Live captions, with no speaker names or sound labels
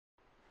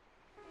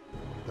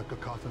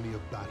cacophony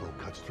of battle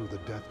cuts through the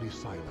deathly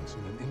silence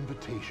in an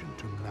invitation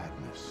to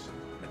madness.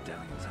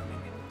 Medallion's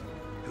humming.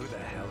 Who the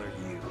hell are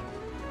you?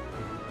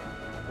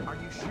 Are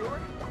you sure?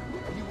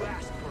 You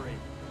asked for it.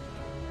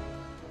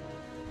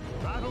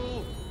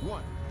 Battle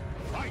 1.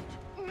 Fight!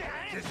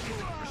 This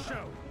isn't for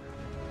show.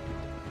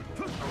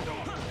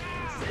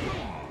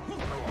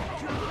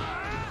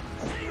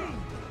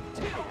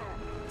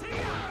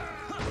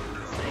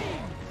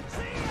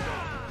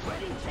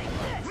 Ready, take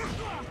this!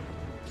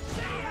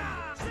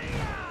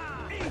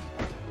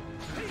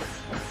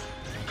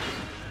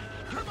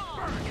 Come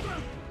on!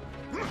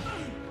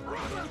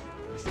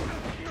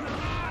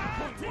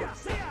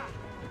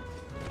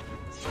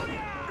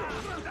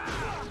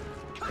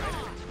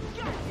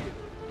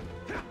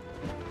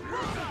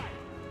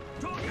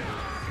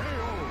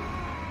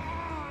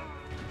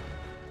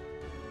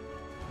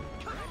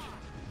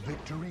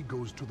 Victory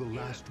goes to the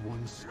last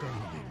one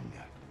standing.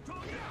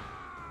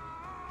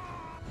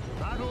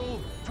 Battle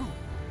 2.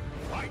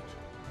 Fight!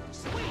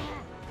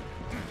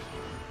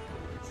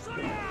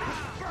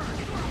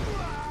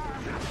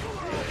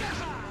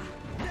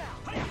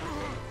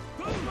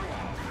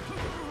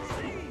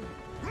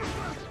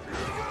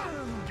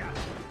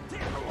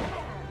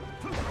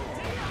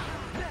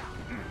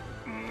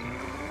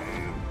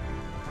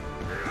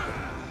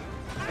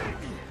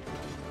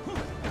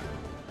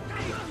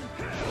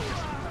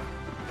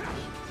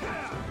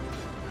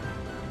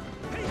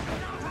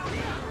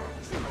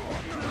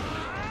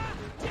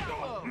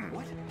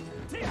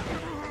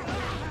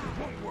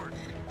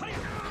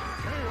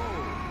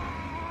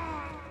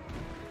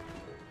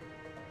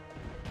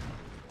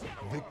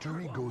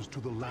 Victory goes to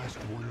the last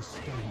one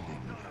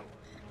standing.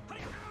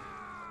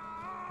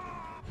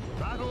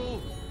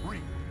 Battle 3.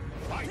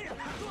 Fight!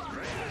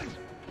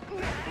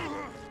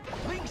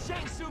 Ling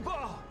Shang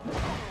Subo!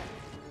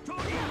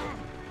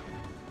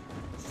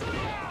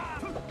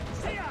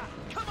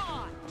 Come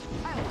on!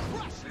 I'll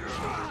crush you!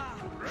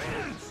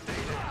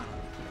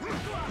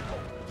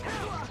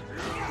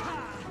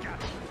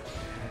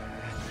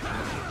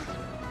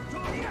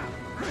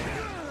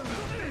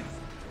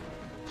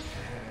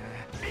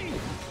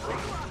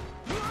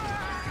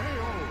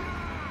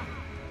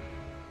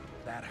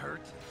 That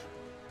hurt?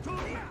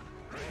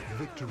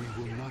 Victory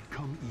will not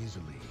come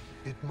easily.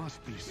 It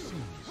must be seized.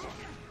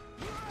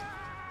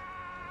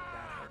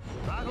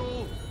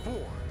 Battle 4.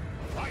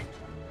 Fight!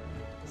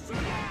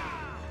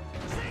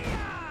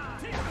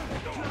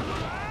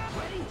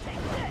 Ready,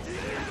 take this!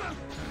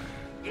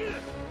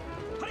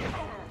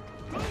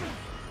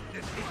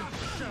 This isn't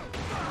the show.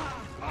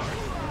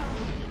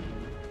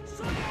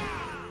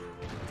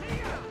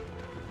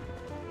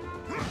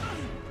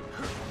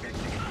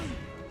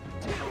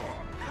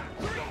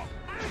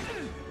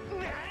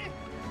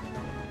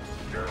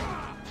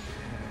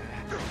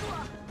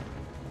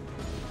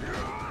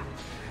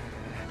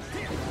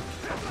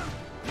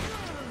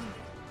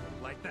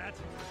 Like that?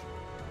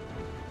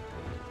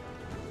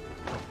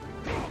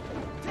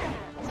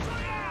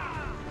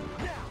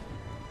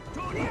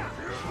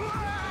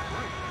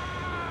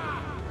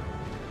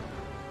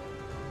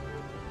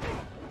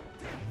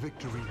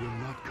 Victory will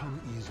not come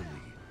easily.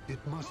 It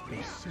must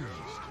be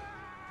seized.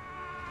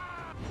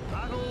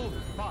 Battle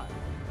 5.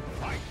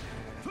 Fight!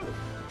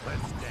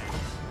 Let's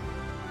dance.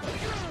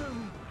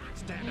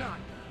 Stand up.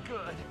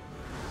 Good.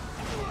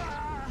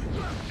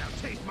 Now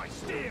taste my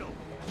steel!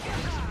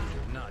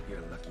 Not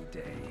your lucky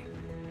day.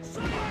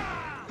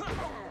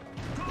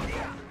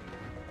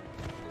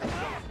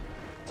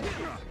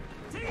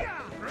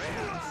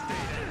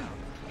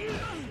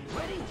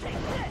 Ready,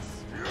 take this!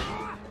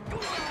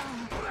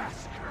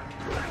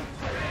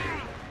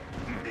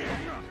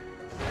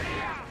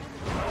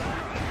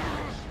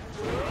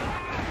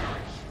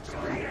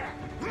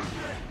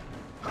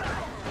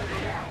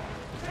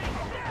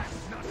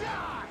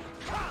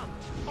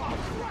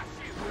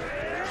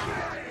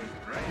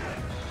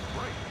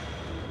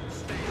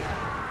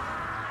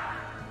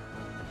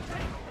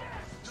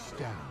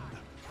 Stand.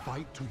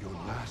 Fight to your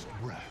last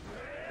breath.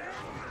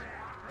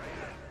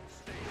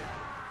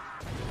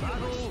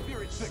 Battle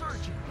Spirit 6.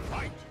 Surgeon!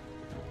 Fight!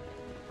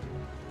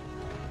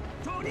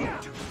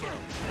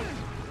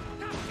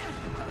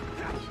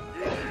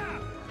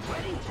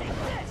 Ready, take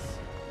this!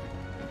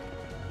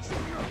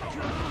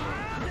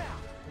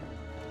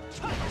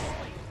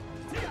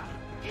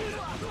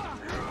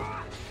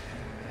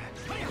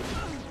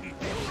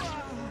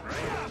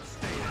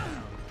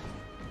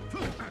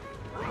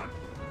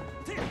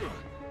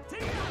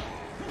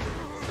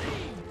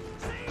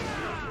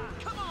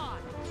 Come on!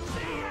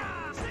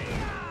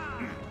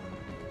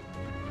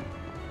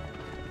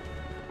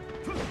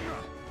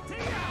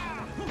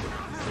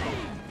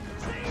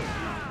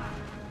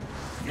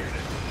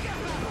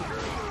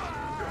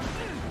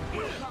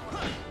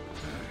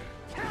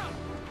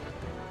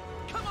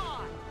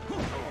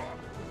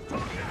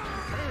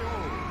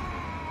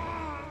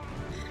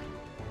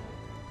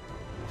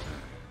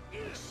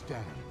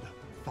 Stand.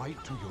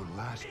 Fight to your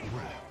last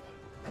breath.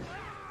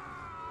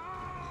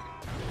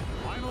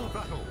 Final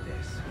battle.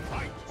 This.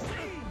 Fight!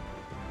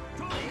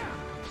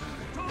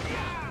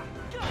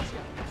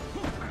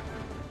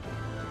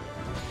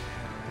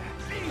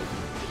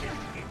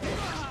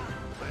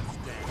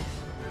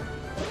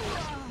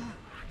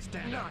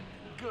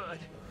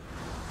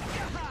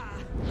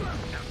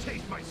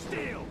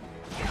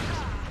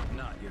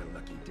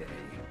 lucky day.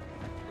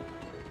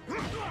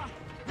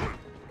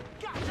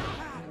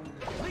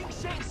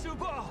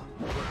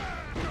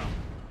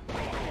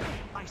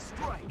 I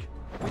strike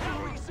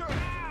without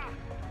reserve.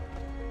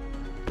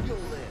 You'll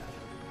live.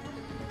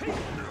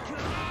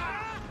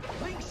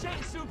 Ling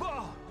Shang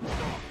Subo.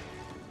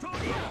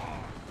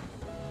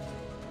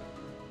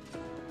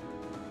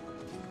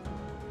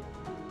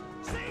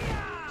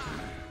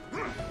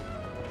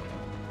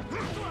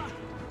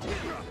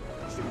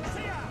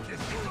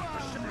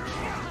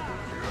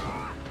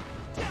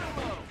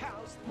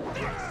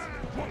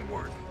 One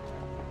word.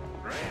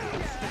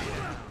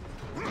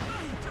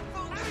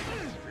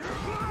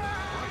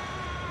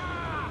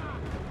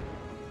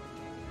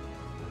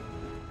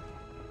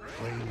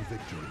 Claim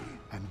victory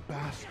and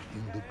bask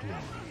in the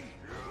glory.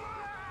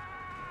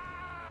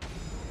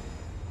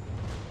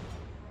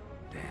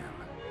 Damn.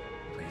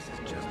 Place is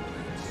just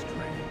plain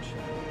strange.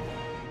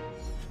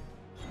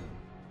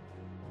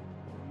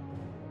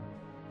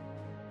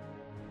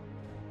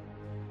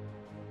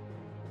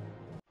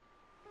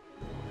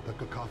 The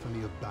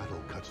cacophony of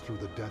battle cuts through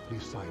the deathly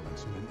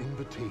silence in an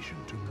invitation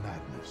to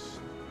madness.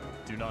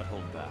 Do not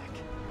hold back,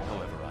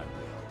 however I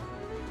will.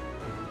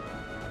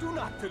 Do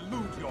not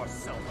delude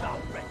yourself, thou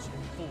wretched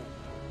fool.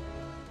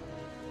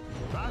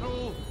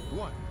 Battle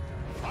 1.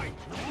 Fight!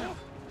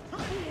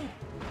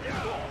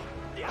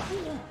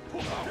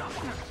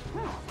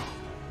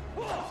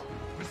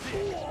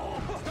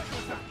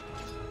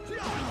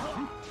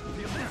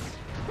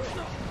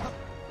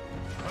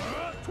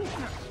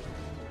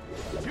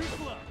 Too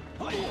slow.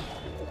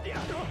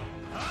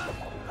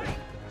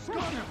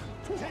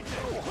 Take it.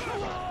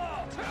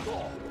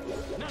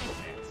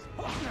 Nonsense.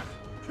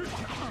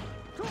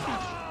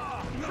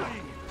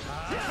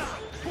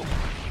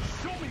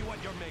 Show me what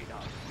you're made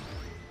of.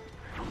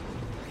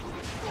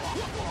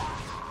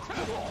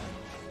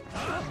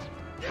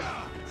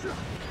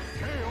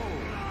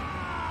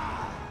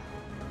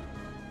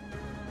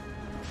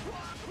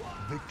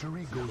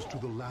 Victory goes to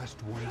the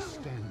last one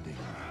standing.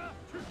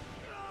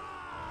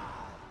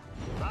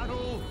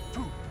 Battle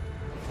 2.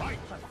 Fight!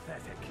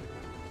 Pathetic.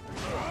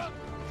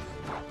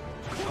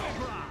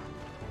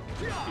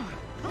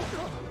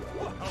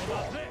 How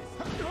about this?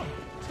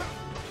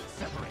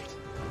 Separate.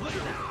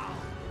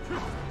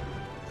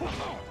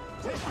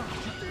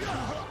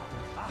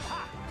 Aha!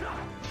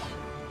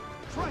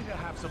 Try to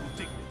have some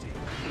dignity.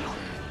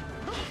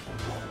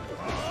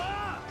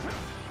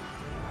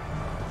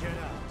 Get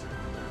out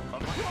of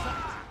my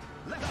sight.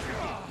 Let's go.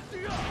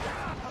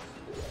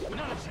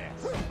 Not a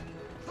chance.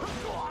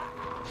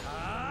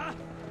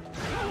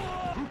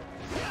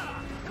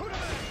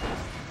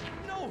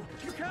 No,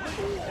 you can't.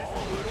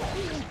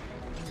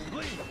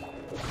 Leave.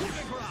 Leave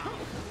the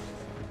ground.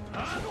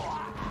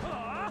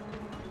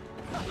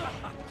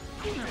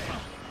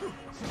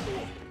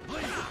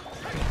 Please,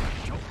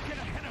 don't get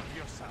ahead of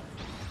yourself.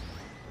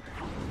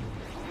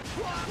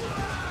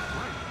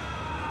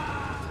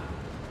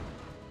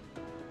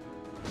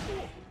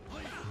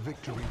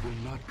 Victory will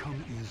not come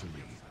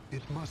easily.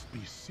 It must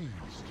be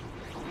seized.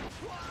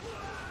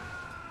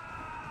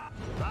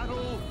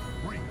 Battle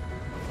 3.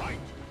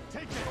 Fight!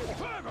 Take it!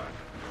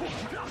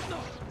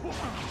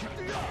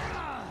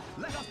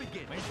 Let us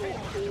begin.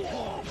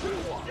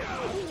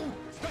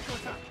 Special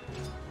attack.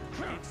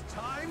 It's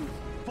time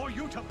for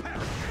you to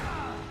perish.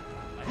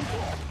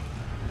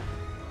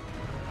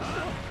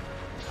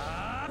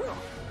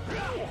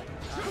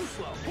 Too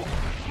slow.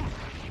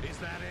 Is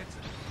that it?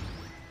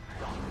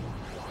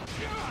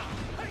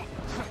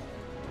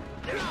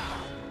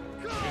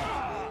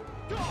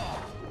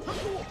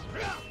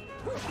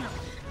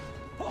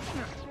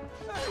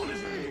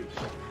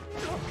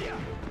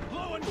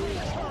 Blow and bring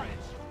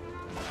courage.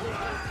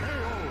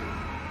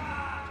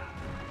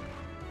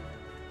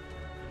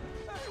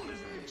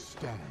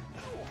 Stand.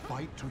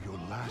 Fight to your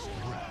last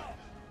breath.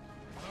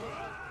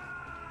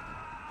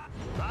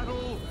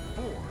 Battle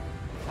 4.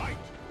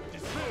 Fight!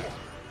 Despair!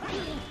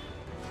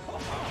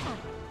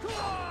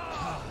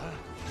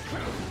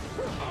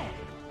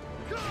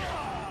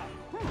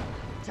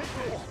 Take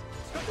this!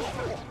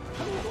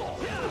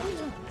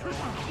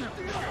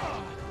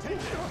 Take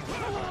this!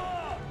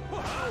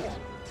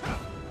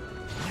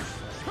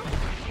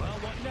 Well,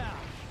 what now?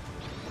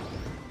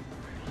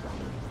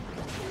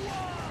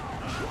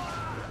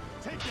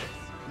 Take this!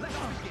 Let's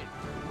begin!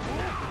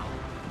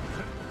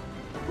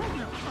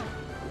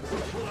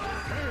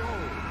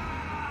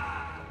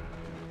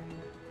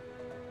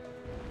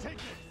 Take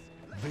this!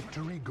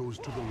 Victory goes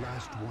to the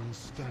last one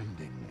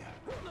standing.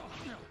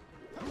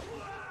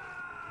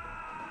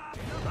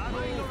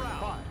 Battle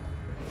 5.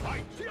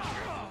 Fight!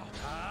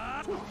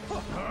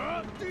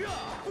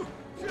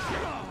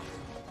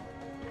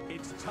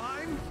 It's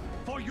time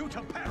for you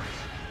to perish!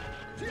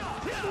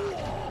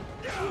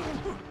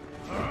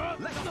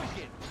 Let's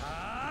begin!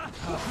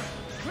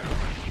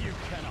 You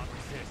cannot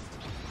resist.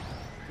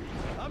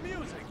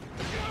 Amusing!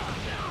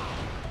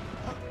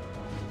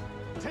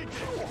 Take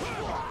this!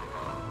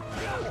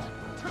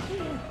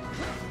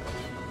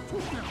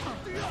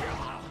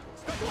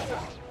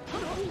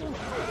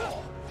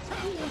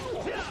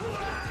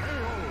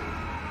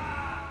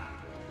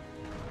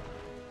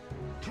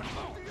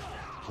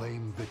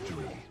 Claim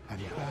victory and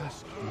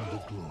bask in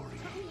the glory.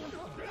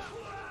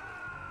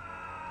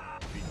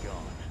 Be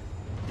gone.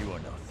 You are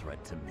no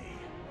threat to me.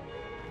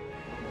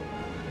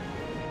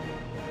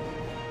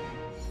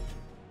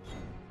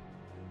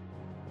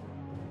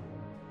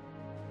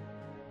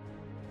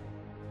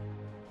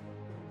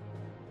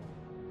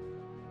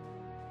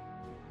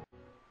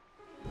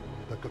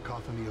 The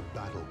cacophony of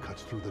battle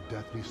cuts through the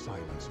deathly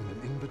silence in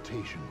an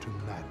invitation to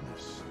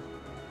madness.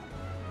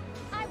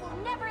 I will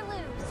never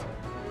lose!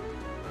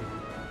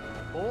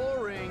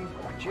 Boring,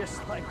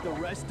 just like the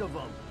rest of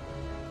them.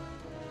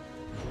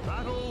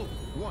 Battle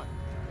 1.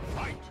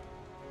 Fight!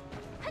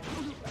 Here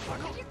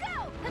you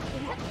go!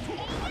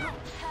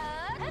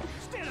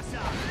 Stand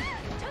aside!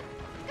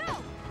 Go!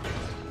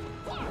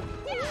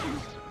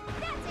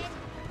 That's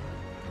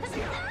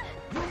it!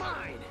 You're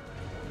mine!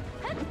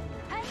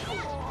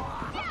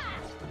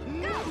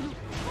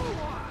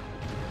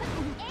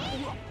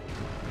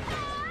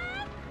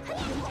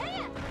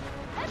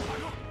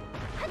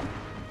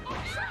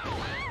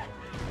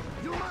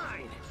 You're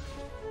mine!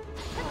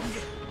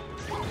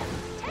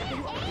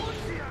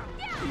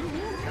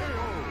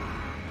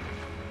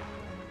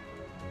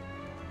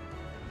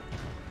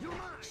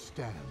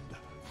 Stand.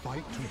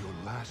 Fight to your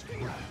last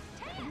breath.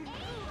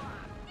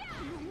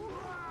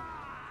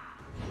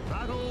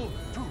 Battle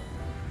 2.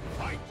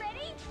 Fight!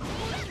 Ready?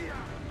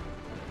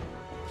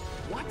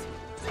 What?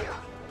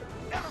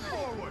 Ever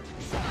forward!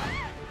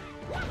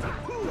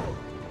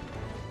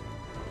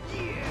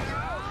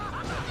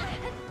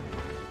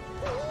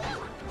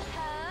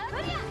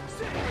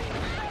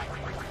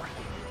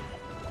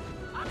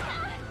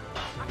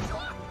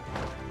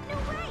 No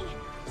way!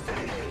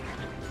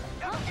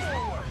 Ever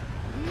forward!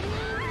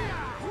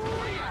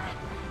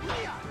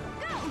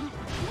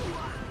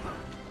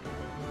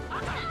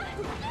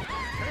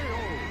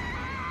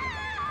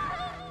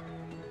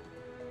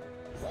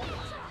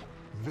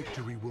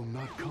 Victory will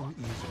not come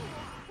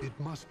easily. It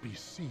must be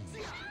seized.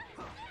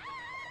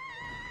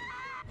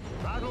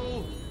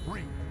 Battle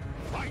 3.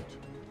 Fight!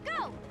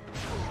 Go!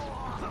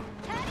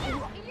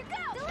 Here you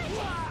go!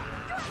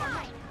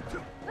 Delicious!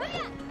 You're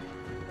mine!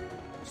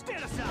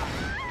 Stand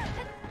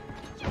aside!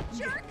 You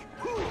jerk!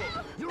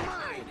 You're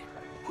mine!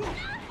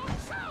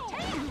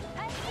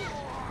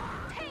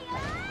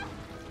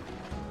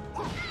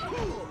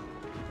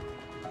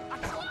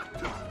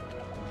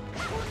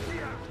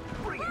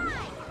 Bring it!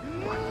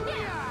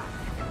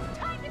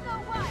 Time to go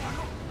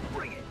wild!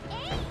 Bring it!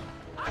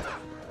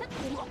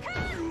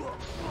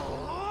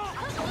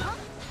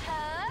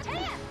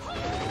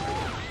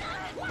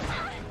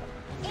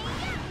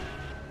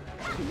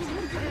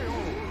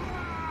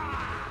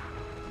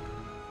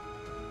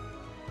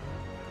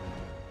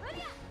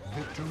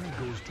 Victory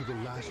goes to the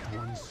last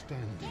one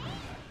standing.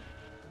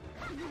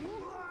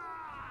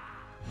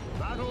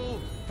 Battle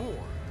 4.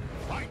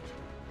 Fight!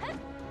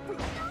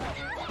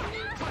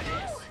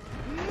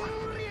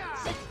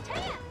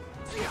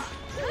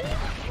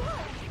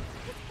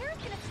 His hair's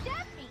gonna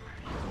stab me!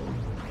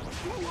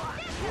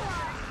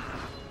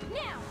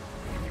 Now!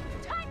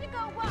 Time to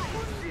go wild!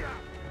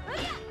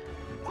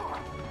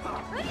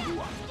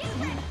 Get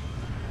ready!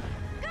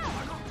 Go!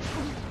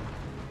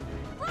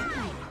 Fly!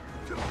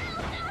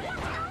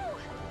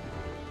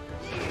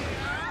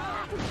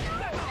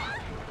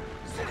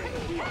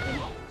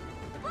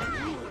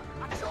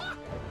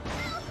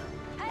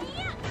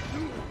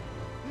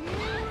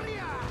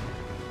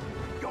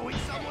 Going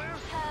somewhere?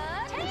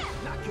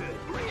 Not good.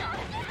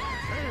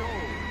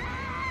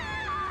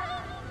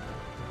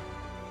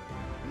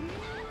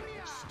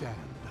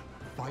 Stand.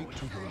 Fight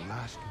to your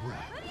last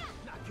breath.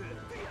 Not good.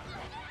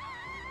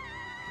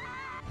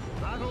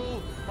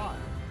 Battle 5.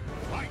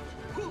 Fight!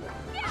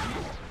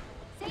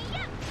 Say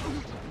yeah!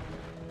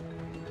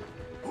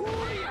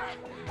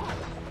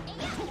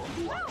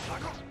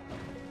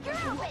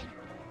 You're open!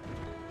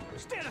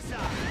 Stand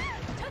aside!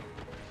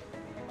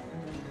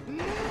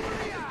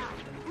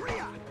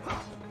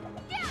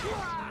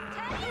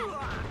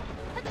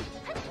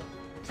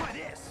 Try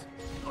this!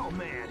 Oh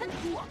man!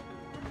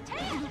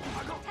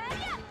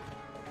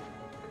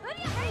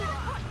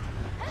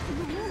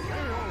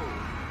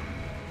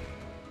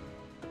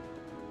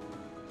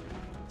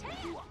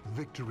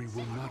 Victory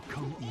will not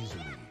come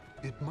easily.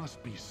 It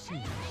must be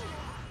seized.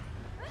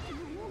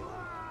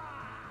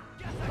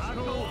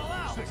 Battle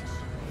 6.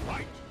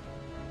 Fight!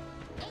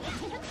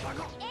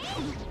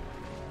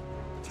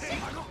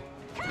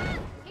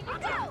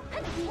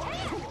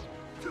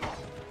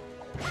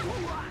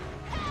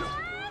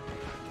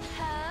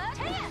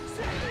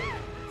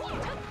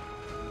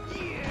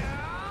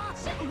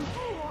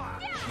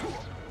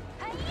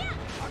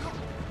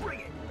 Bring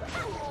it!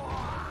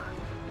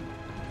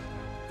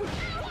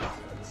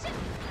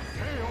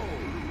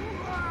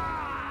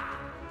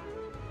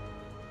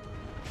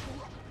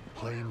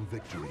 Claim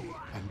victory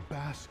and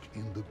bask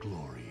in the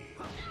glory.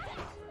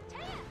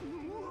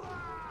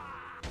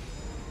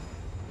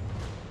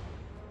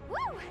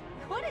 Woo!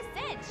 What a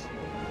cinch!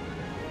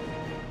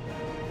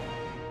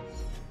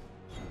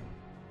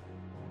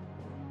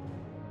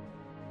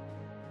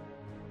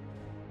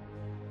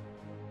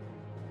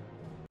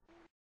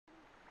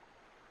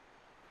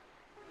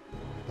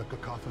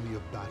 cacophony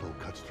of battle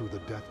cuts through the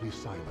deathly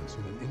silence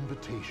in an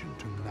invitation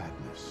to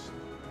madness.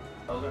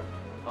 Alert.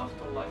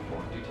 Hostile life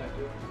form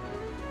detected.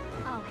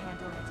 I'll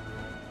handle it.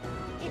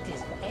 It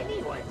is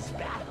anyone's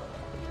battle.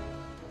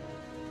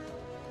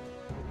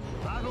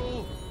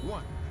 Battle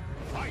 1.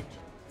 Fight!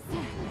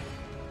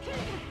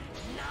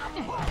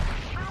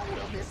 How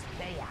will this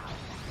play out?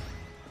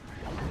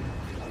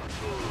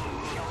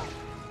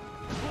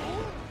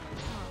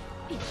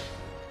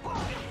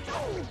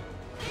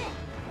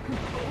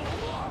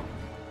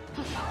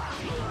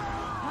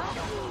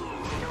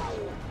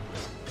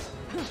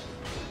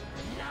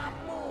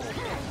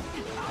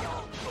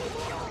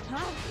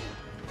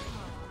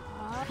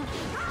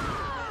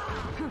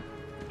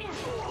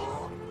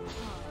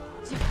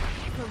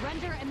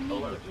 Surrender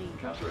immediately.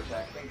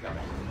 Counterattack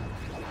incoming.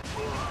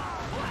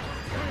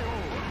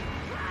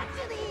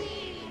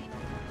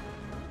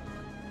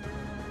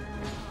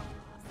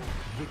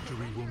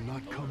 Victory will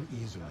not come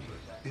easily.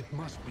 It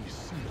must be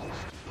seized.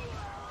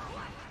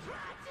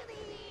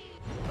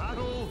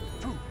 Battle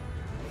 2.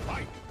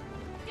 Fight!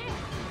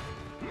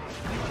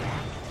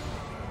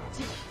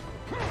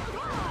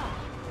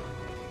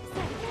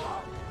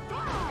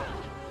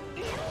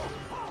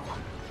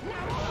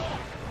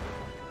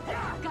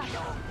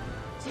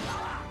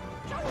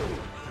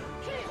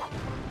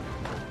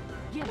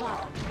 Give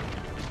up.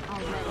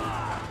 Already.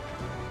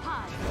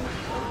 Pause.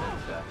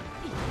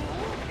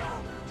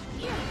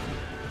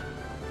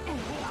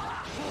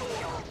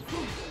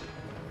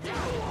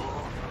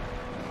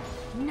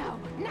 No.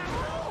 No.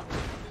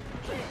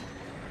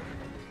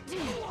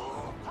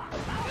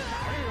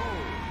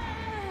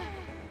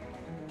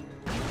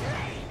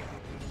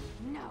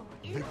 No.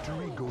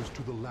 Victory goes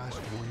to the last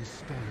one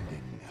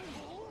standing.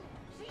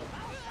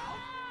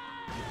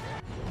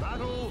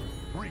 Battle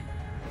 3.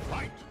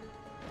 Fight!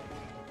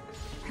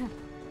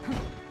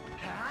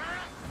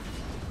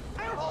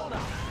 Hold up!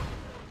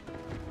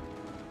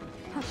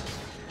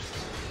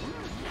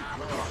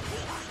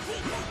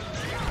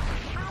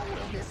 How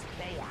will this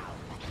play out?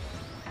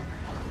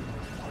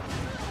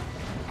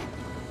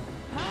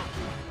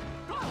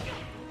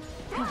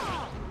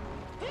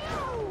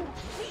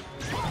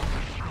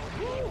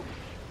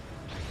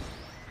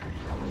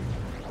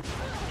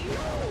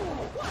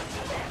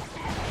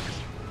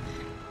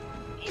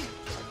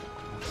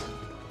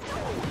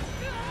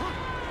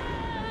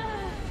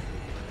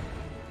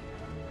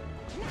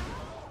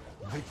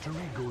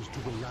 Victory goes to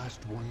the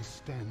last one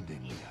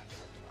standing.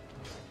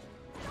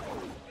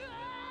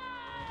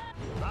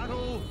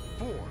 Battle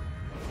 4.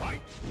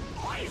 Fight!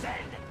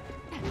 Poison!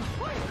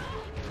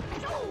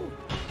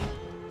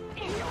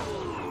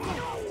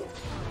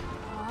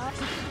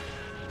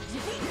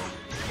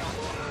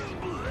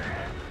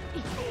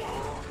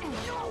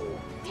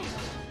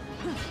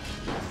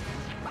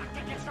 Back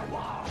against the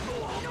wall!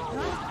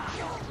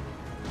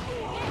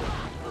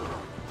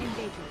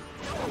 Engaging.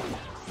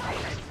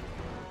 Silence!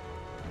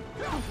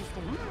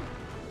 Interesting.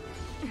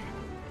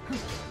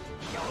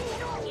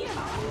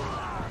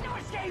 No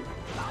escape!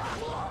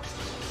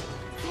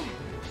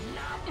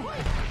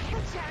 The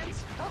chance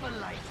of a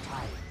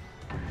lifetime.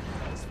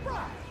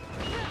 Spry!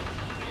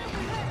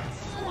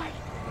 Swipe!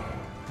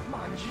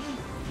 Manji,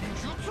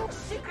 Ninjutsu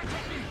secret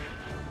technique!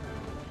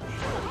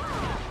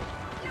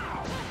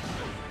 Now!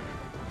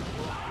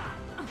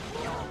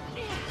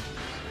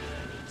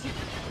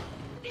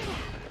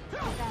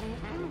 Is that it?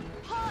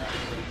 Pause!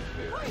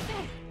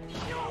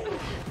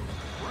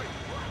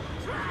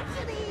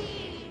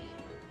 Tragedy!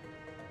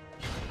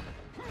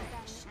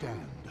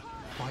 Stand.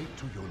 Fight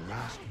to your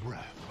last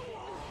breath.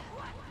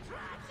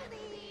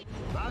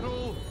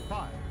 Battle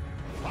 5.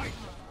 Fight!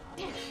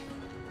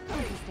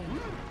 Interesting.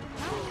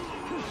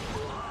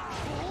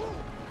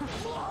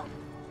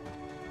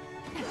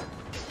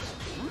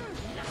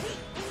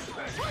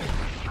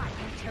 I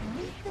need to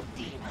meet the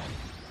demon.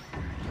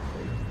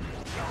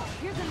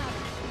 Here's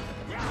another.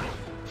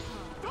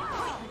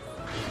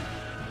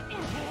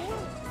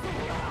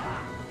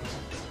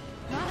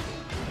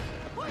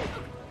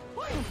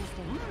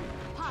 Interesting.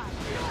 Pause.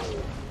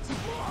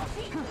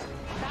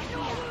 Back me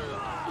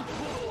up.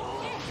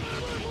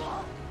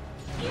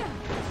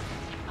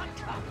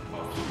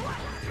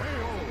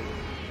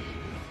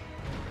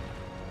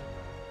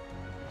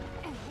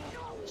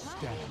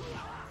 Stand.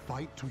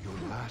 Fight to your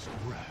last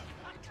breath.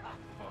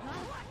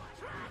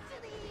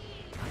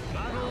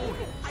 Battle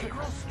I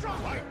grow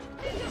strong. Fight!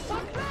 It is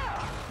unfair.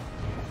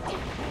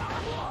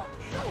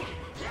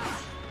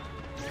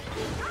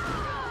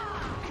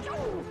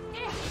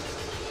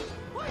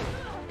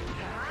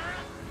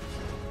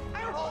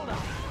 Hold up.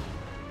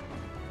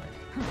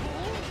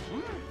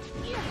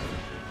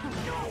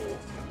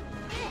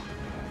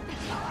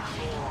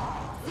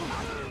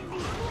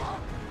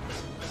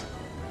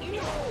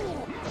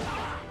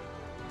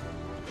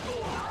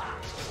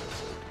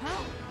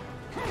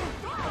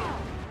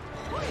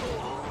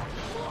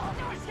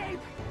 No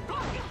escape.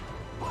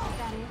 Is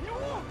that it?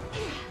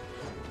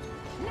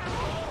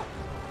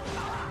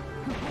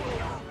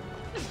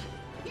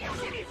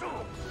 Yoshimitsu.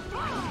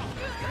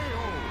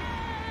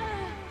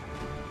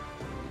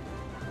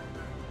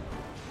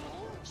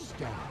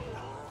 Stand.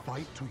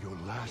 Fight to your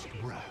last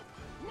breath.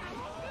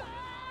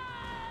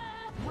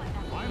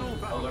 Final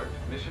battle. Alert.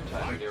 Mission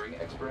timer nearing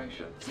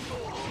expiration.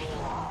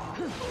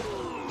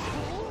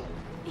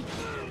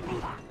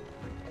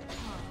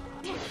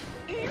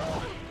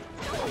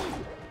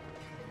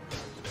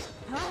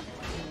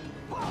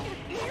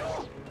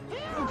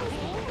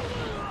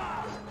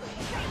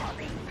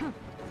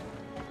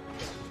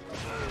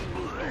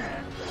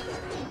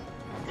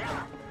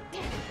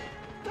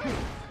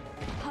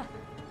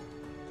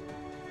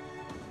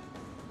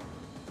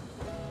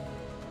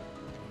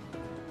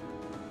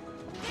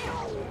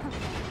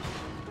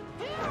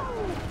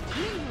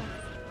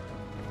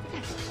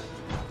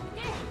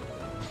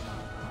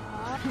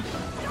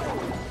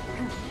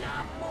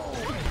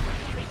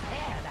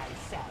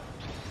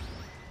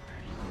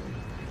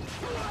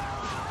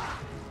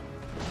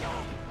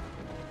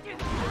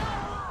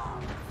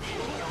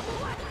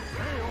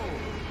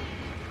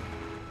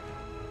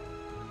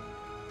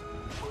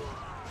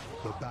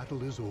 The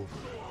battle is over.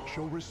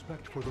 Show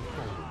respect for the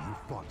fallen you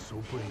fought so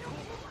bravely.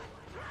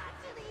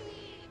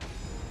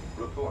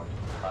 Report.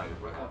 I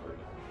recovered.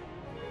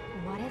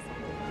 What is it?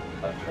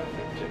 A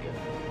traffic ticket.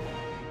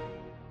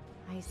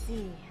 I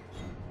see.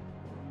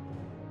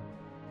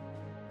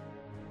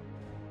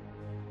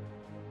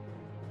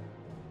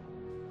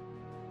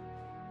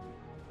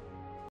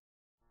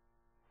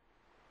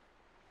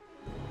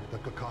 The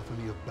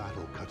cacophony of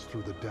battle cuts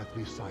through the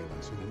deathly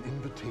silence in an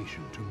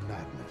invitation to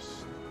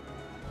madness.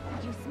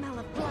 You smell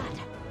of blood.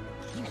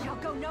 You shall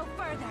go no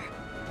further.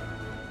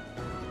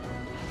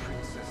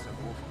 Princess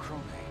of Wolf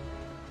Krone.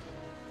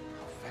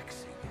 How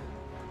vexing.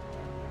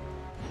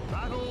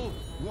 Battle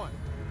 1.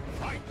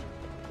 Fight!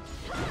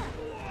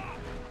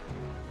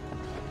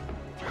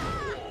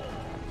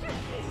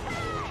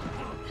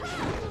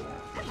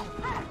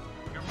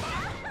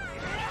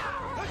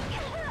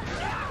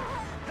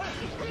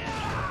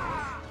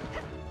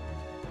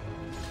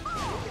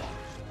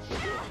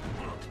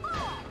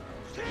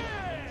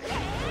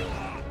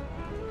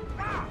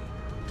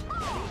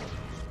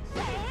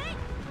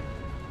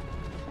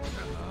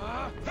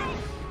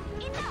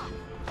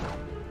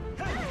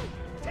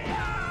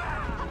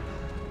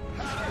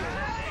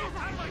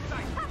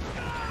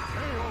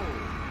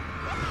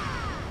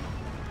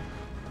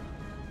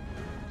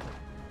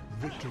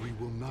 Victory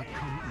will not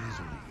come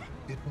easily.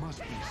 It must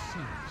be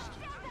seized.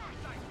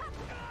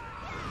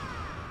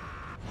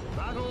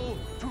 Battle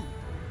 2.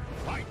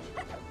 Fight!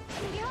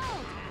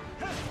 Behold!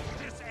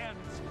 This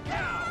ends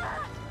now!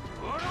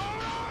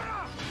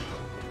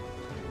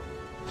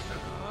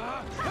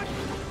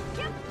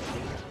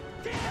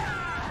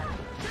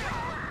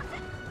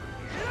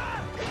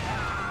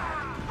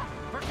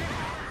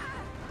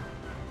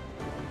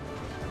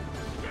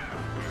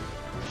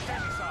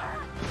 Stand aside!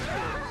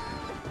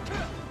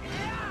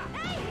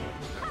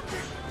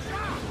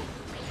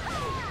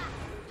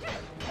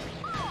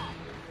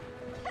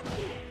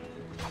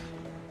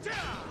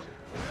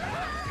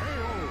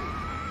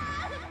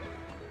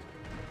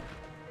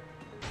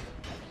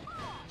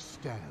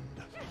 Stand.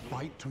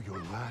 Fight to your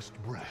last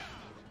breath.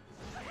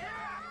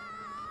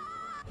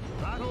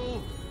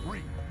 Battle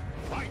 3.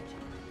 Fight!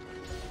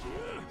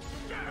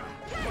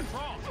 What's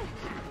wrong?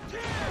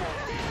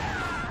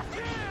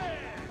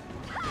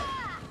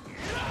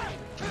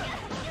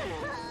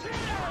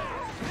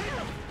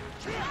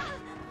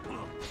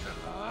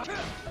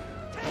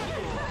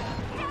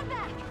 Stand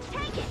back!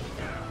 Take it!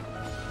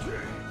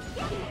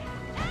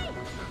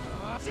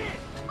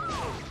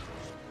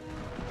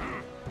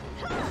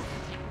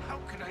 How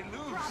could I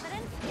lose?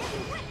 Providence is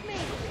with me!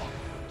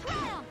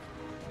 Triumph!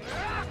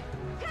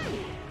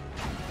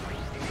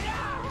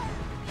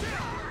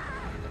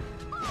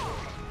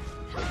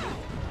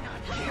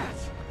 Yes!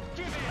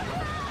 Give in!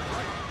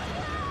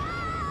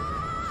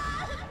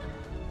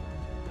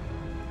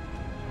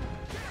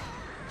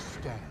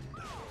 Stand.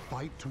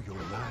 Fight to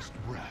your last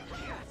breath.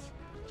 Yes!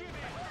 Give in!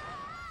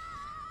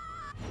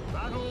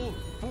 Battle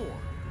 4.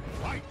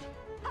 Fight!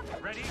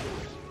 Ready?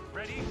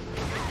 Ready?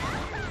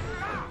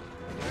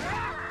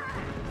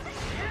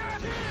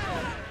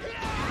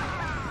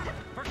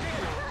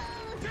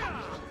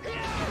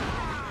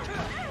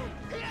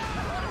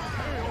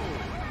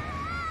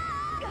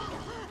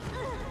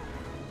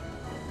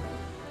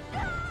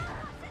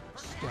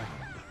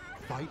 Stand.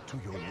 Fight to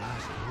your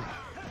last breath.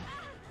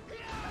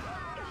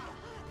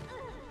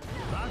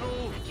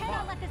 Battle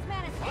Cannot 5. let this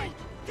man escape!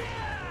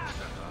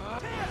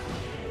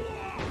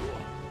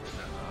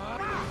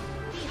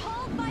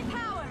 Behold my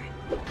power!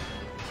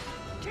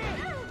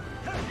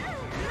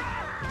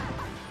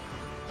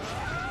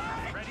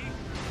 Ready?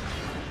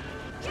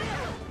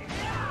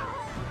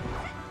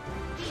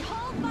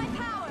 Behold my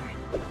power!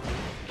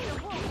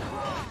 It won't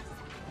cross!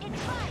 It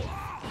bites!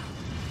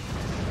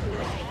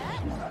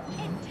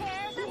 It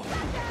tears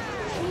asunder!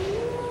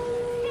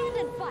 Stand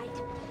and fight!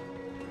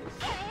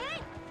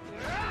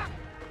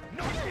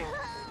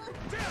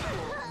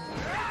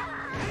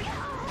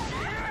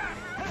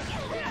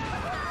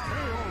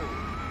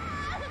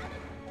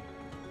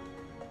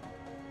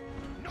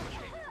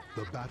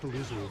 The battle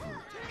is over.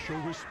 Show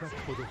respect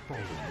for the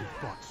fallen who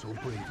fought so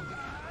bravely.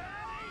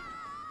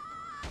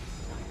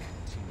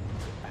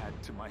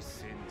 to my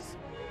sins,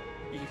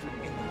 even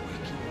in the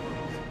waking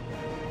world.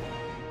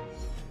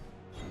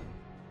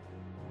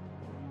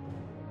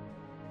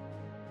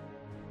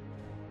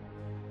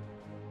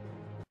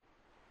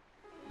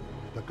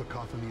 The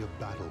cacophony of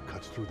battle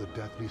cuts through the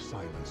deathly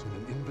silence in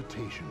an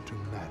invitation to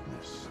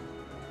madness.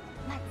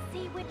 Let's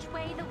see which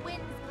way the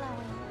wind's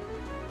blowing.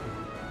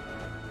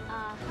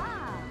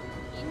 Aha!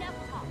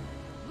 Enough talk.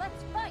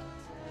 Let's fight!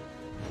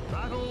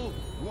 Battle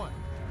 1.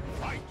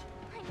 Fight!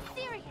 I'm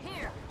serious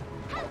here!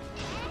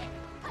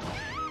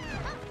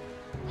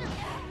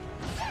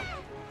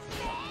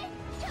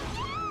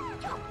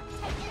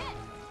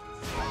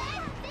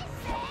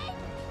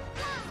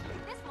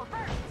 This will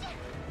hurt!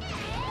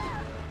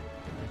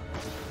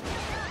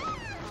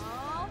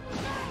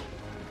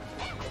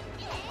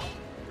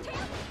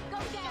 Go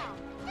down!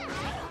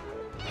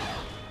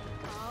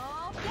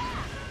 Oh,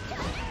 yeah!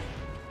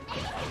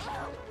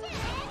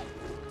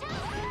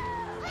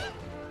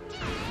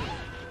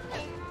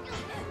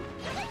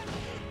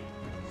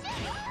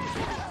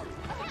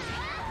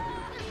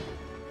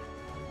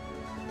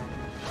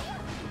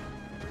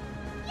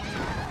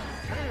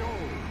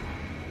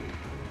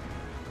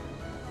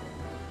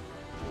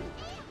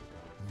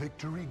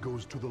 Victory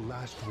goes to the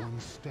last one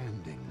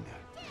standing.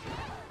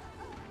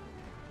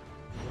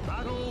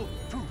 Battle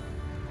 2.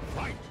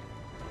 Fight!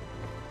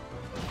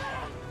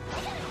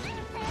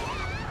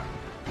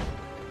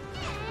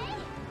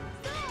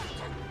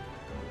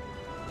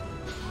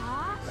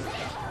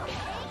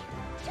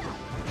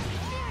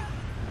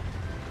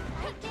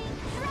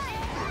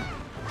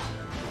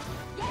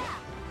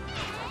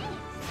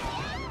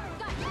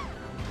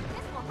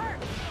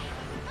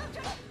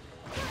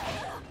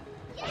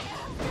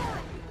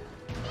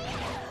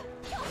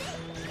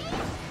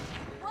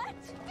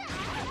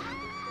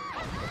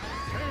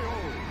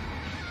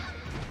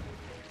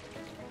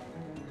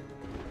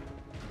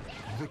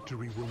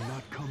 Victory will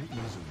not come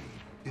easily.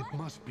 It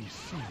must be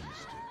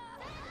seized.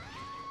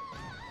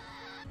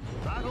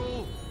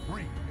 Battle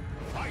 3.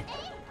 Fight!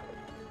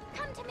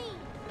 Come to me!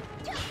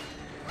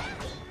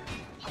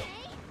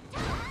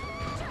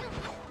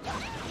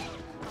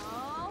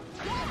 Oh,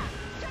 yeah!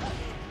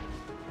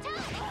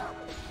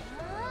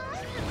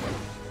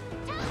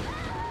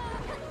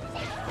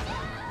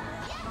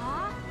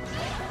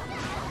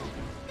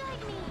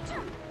 Guide me!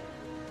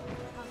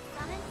 I'll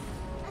summon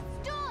a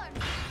storm!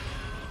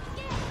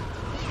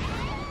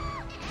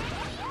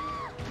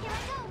 Here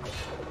I go!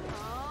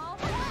 Oh, oh,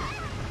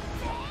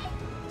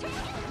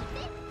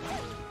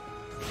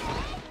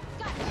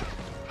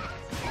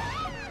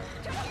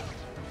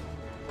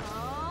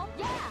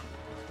 yeah!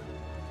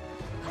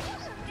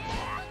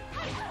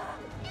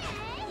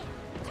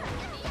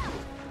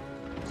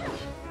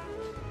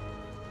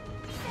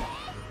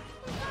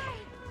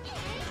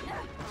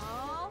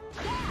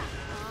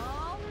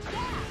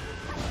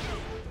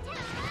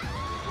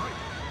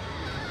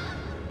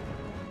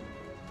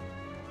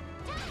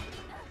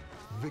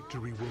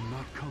 Victory will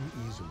not come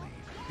easily.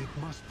 It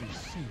must be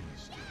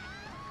seized.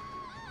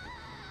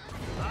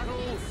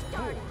 Battle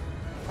 4.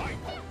 Fight!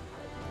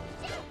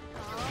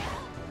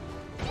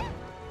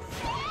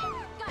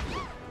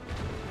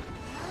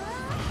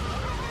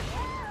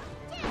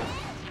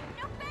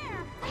 No fair!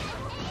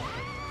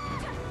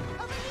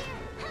 Over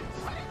here!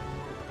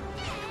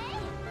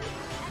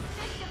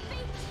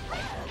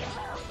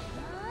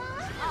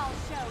 I'll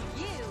show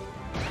you!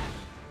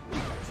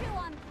 Chew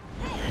on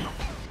this!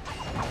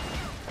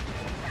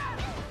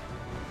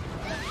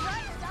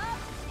 Rise up!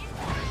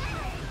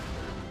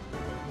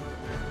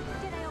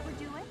 Did I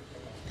overdo it?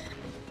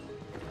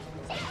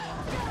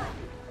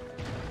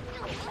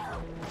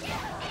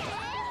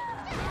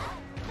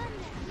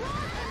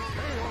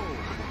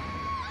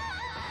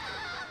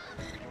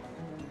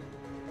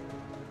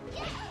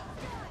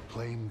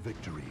 Claim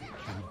victory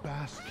and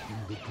bask in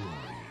the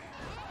glory.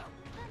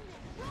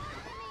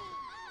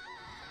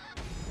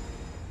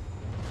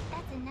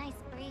 That's a nice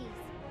breeze.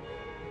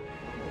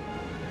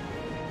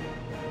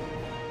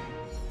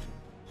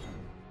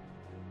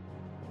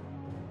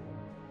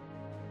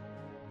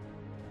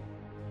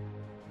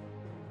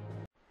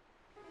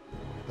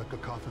 The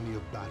cacophony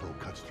of battle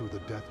cuts through the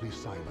deathly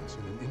silence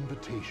in an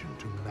invitation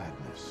to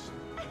madness.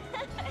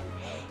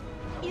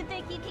 You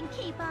think you can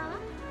keep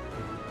up?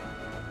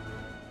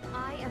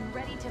 I am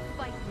ready to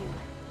fight you.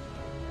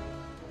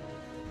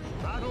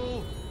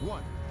 Battle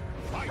 1.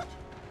 Fight!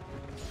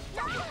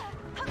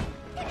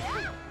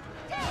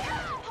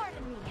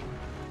 Pardon me.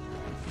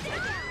 Sit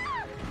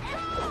down.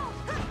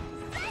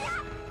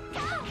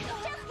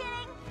 Just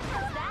kidding.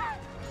 How's that?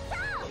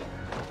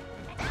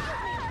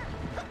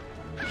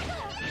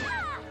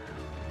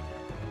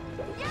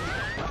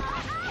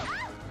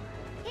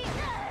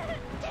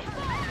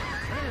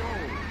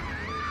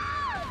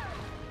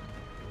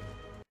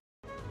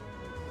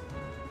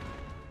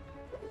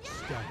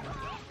 Stand.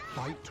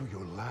 Fight to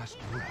your last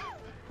breath.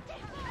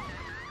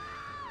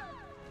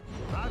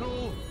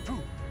 Battle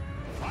 2.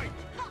 Fight!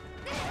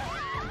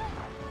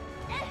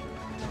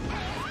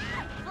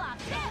 Block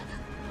this.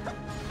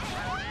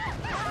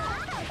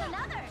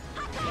 Another.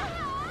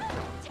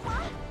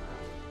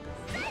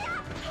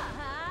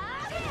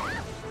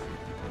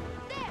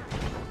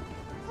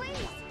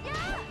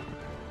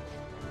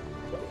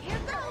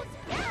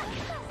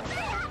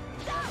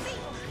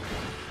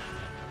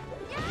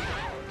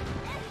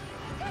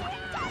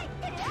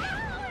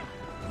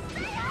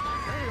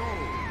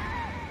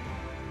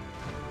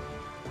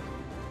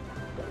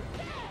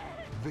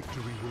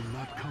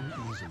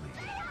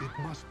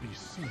 must be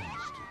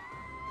seized.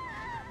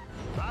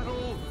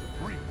 Battle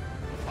 3.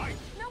 Fight!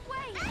 No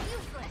way!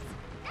 Useless!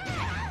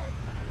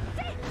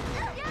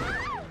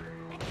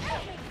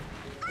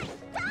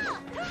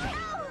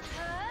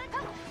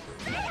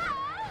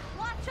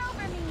 Watch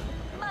over me,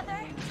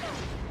 Mother!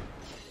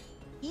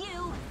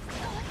 You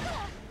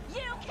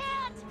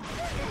can't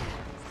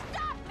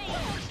stop me!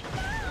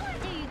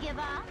 Do you give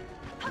up?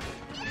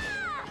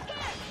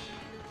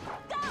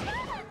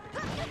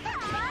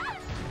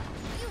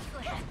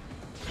 Useless!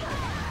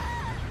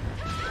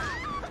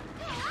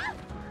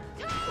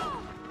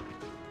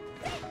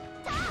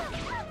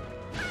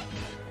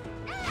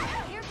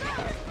 Here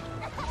goes!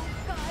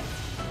 God!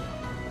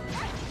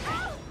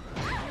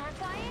 You're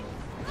flying?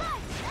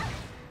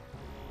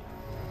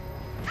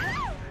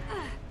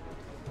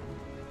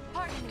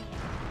 Pardon me.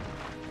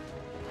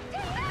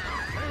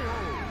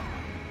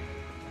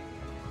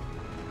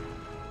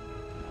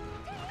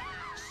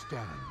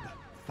 Stand.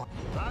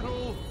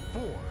 Battle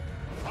 4.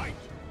 Fight!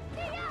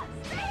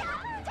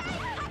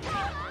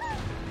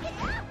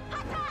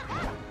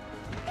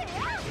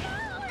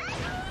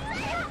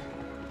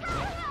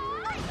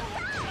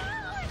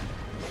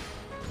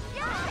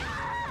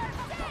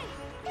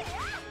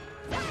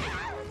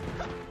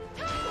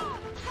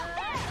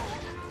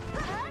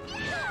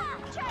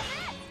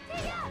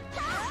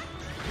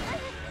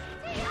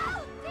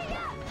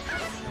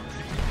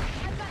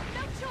 I've got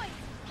no choice.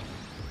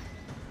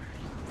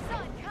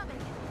 Son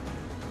coming.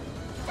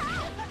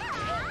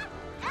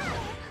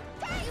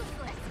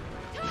 Useless.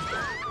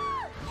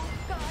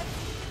 God.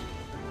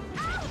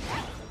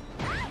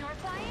 You're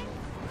flying?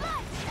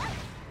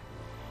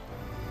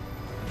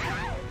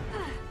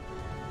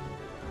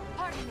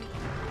 Pardon me.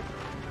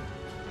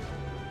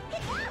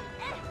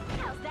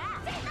 How's that?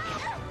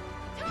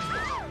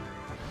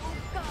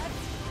 God.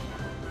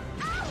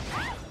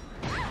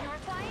 You're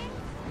flying?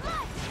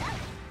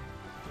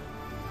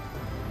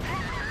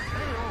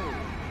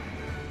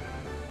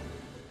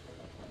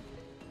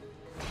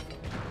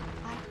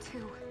 I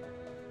too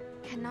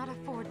cannot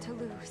afford to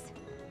lose.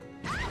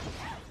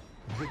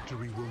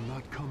 Victory will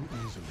not come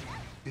easily.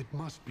 It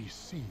must be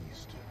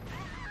seized.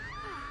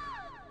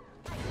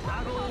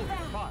 Battle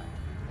 5.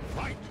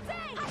 Fight!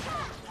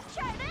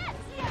 Try this!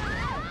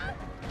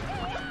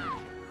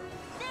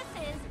 This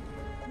is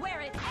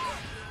where it ends!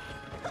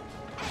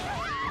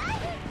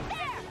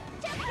 There!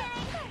 Just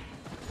kidding!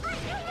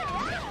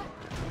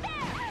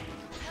 There!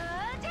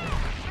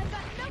 I've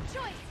got no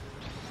choice!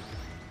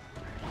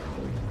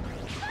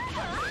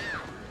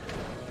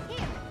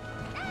 Here!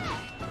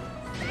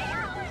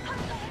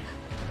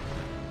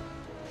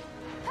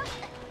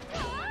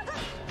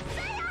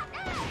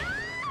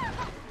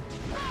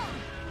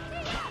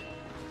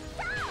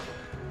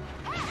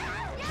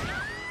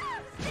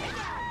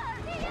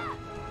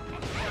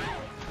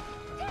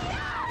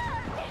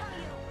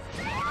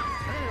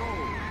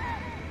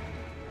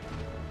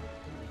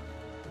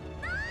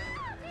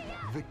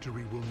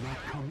 Victory will not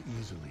come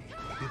easily.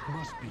 It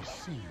must be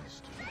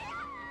seized.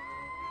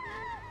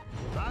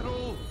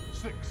 Battle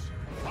 6.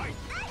 Fight!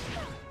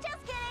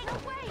 Just kidding!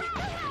 Wait!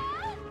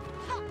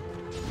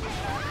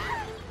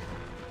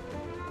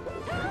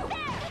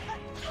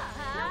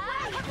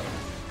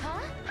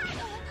 Huh?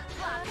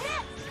 I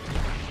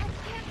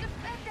can't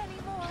defend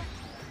anymore.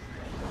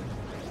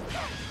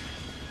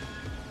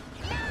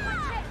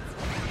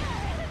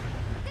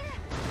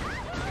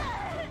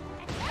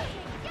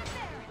 Get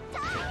there!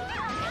 God!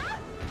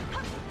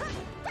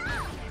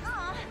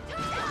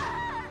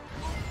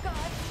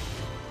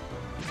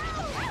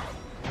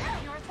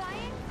 You're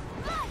flying?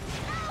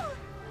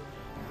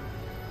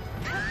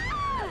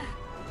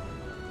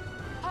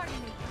 Pardon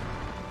me.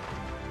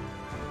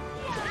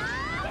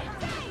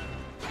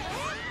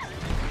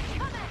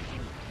 Come at me.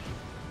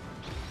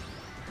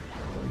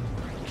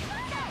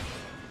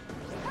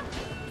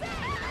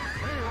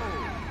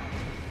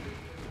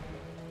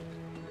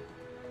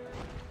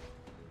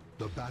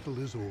 The battle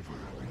is over.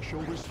 Show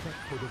respect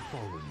for the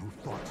fallen who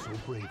fought so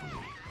bravely.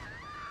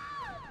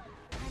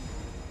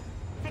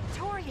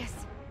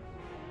 Victorious.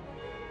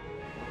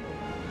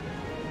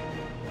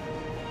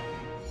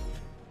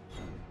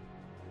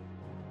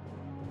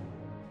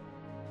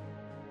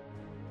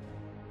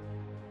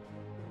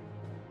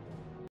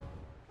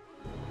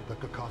 The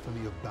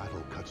cacophony of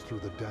battle cuts through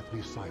the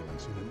deathly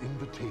silence in an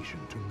invitation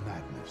to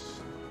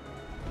madness.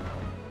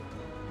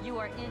 You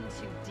are in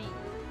too deep.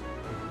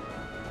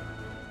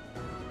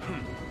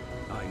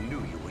 I knew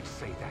you would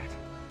say that.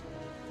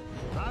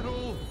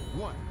 Battle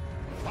 1.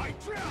 Fight!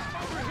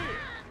 Over here!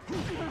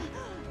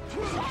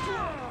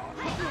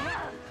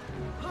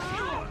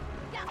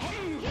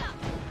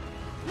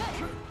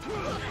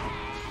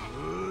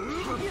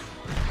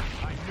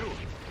 I knew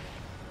it!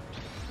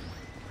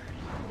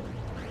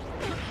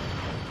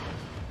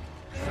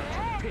 Such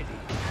a pity!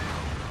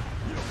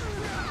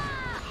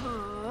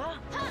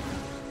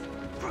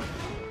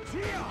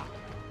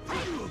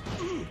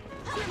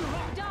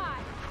 Die!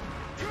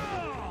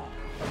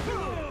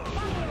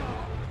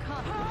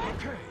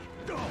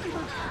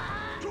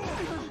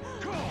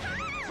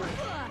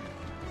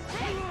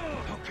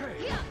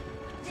 Okay.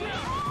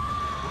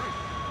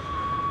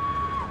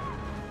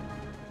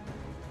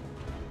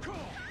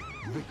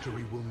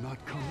 Victory will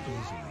not come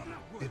easily.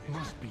 It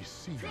must be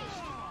seized.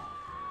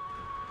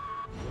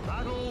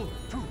 Battle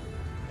 2.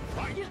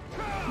 Fight!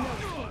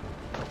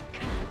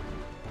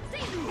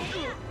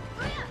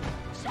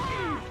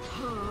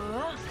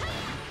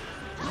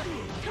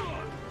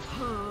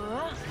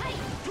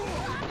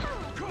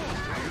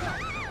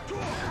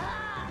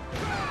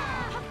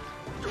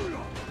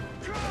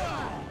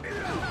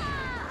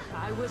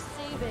 I was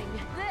saving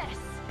this.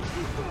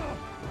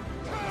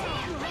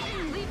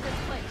 Leave this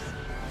place.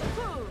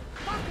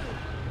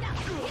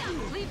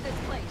 Leave this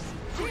place.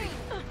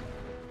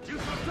 You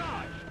shall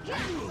die!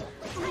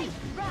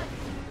 Run!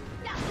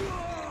 Die!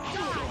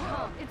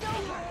 It's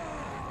over!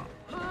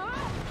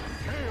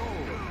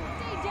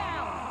 Stay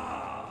down!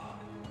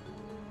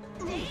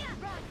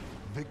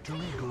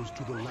 Victory goes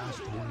to the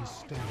last one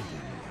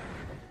standing.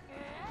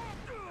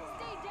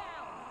 Stay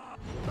down!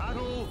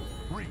 Battle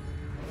 3.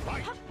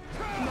 Fight!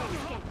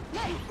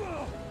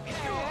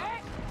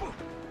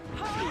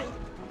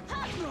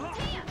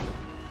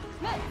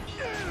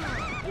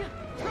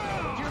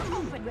 You're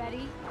open.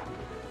 Ready?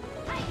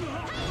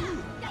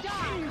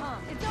 Die!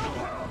 It's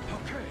over!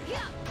 Okay.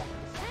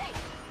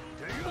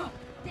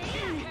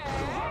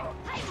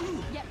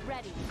 Get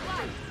ready.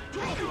 Fight!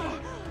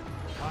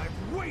 I've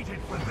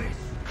waited for this!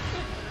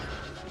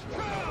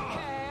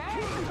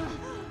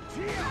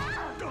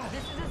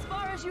 This is as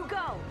far as you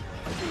go.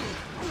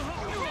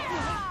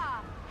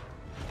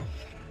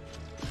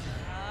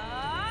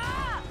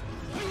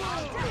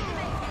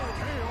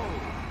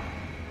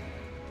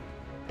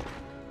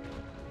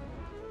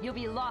 You'll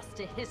be lost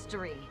to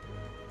history.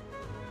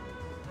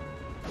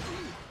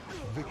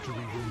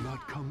 Victory will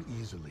not come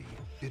easily.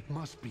 It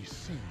must be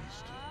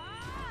seized.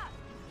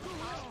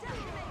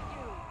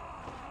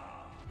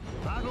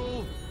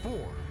 Battle 4.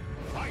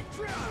 Fight!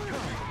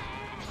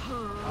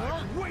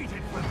 I've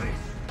waited for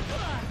this!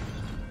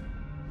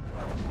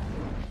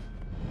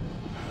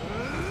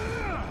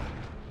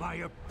 My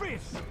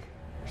abyss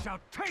shall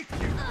take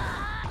you!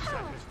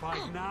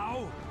 Satisfied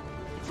now?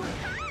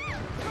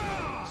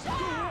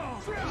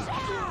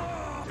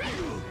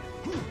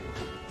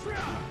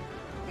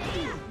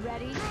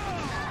 Ready?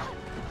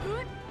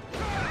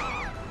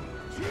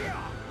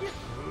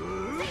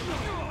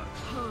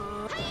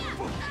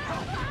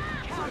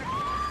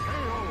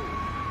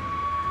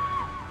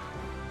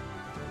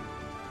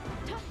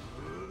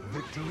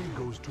 Victory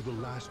goes to the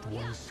last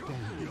one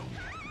standing.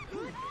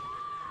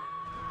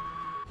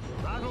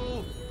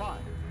 Battle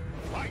 5.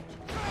 Fight!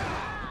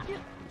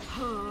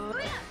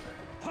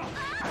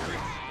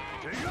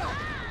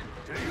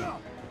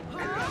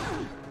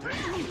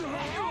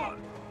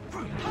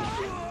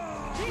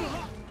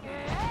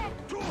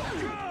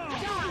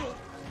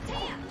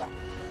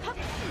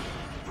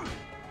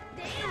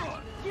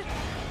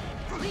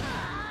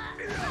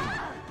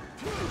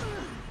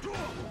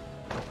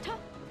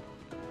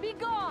 Be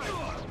gone!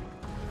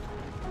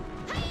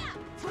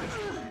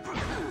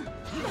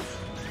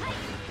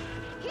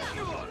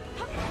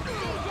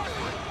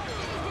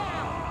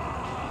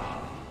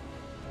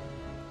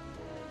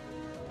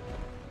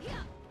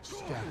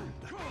 Stand.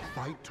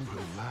 Fight to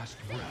your last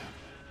breath.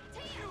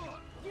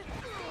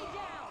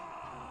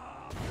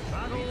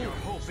 Battle your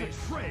hope in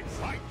shreds!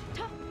 Fight!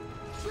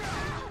 Stay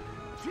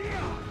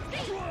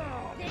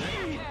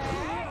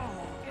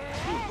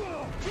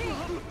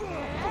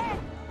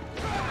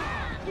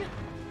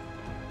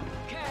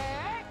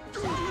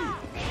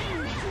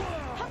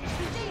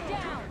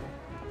down!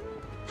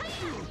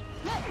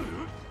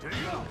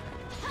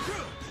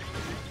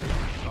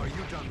 Are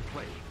you done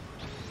playing?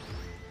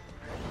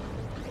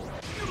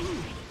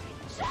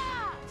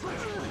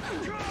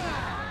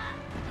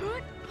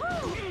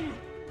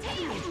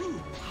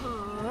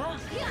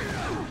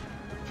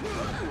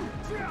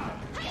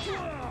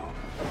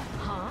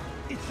 Huh?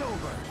 It's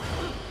over!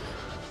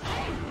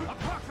 A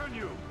pox on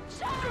you!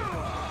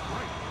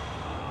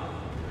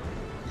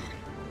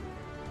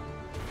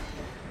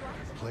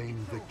 Claim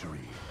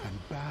victory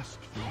and bask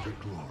in the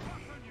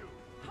glory.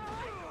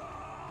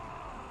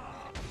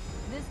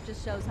 This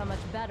just shows how much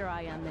better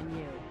I am than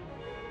you.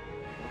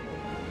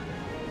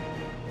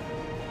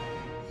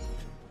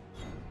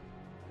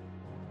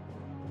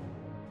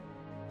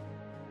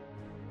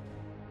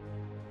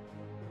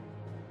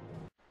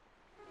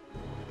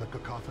 The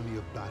cacophony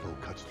of battle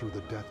cuts through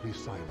the deathly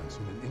silence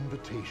in an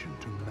invitation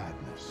to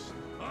madness.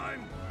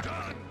 I'm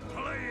done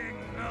playing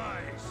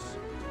nice!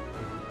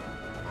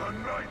 The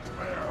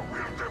nightmare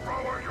will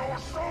devour your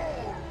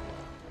soul!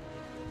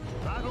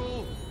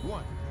 Battle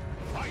 1.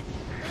 Fight!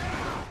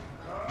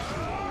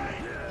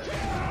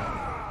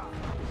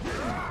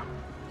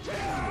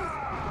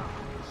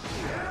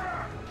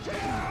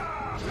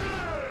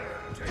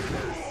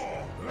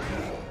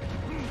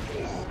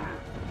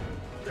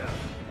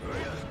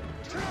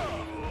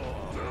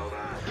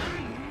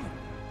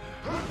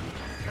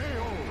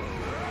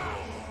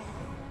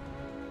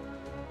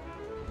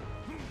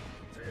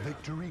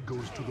 Victory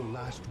goes to the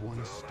last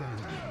one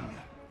standing.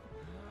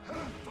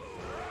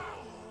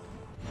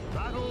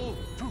 Battle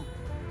 2.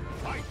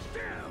 Fight!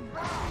 Damn!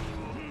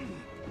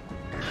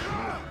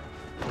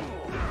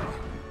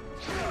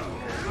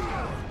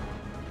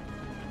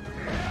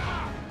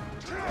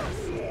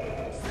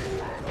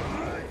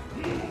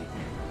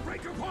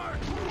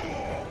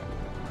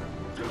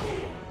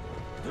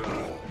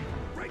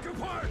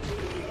 apart!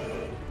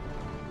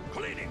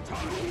 Cleaning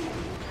time!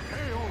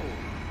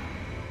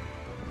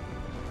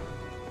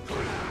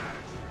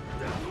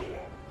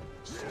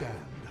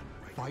 Stand.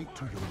 Fight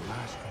to your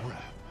last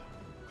breath.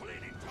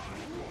 Cleaning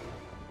time!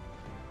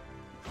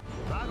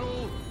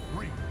 Battle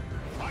 3.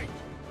 Fight!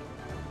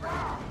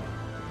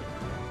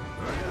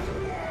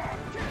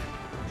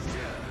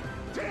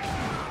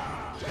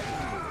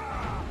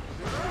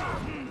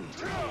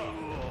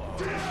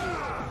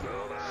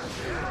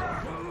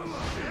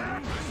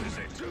 This is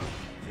it!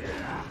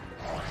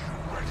 Are you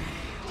ready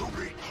to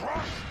be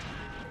crushed?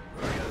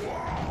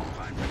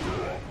 Time to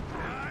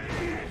die!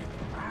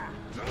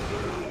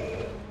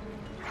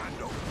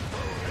 Hand over.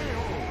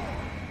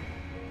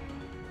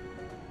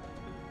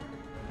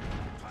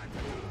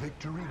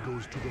 Victory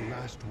goes to the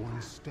last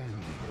one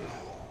standing.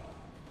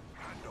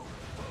 Hand over.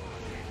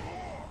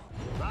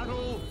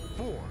 Battle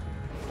 4.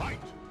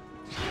 Fight!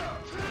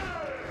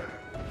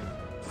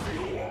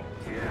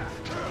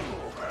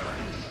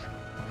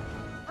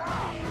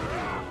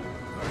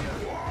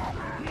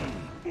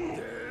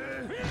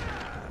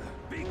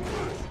 Be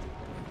crushed!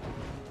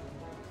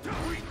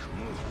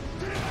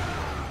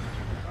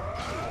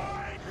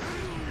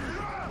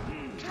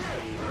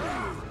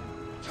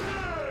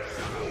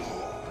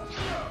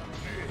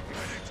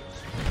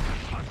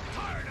 I'm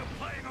tired of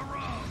playing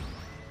around!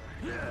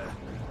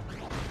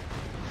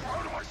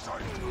 Out of my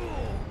sight!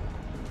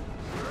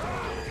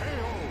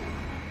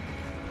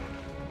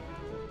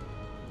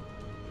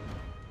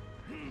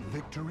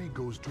 Victory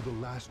goes to the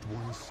last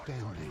one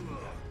standing.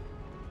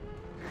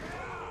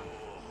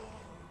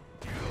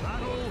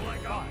 Battle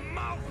like a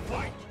mouth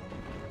fight!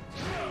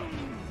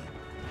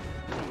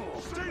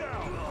 Stay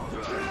down!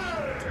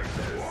 Take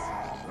this!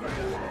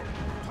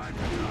 Time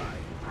to die!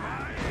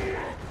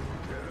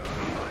 Get out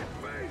of my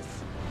face!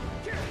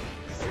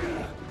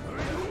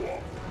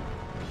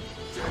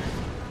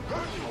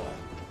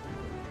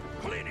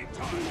 Cleaning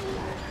time!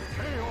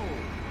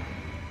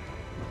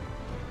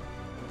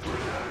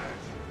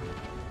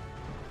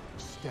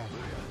 Stand.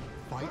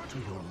 Fight to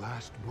your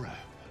last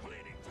breath.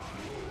 Cleaning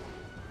time!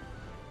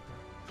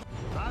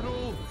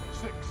 Battle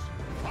 6.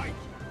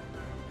 Fight!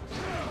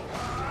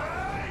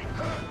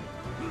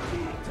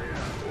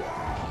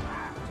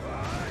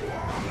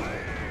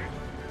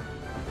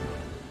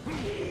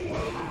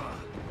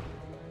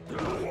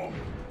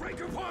 Break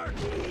apart!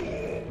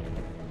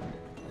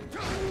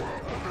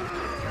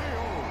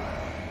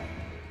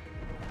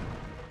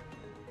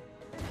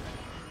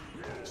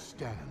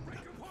 Stand.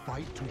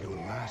 Fight to your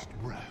last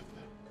breath.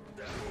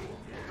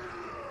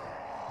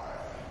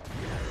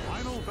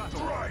 Final battle!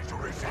 Try to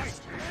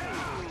resist!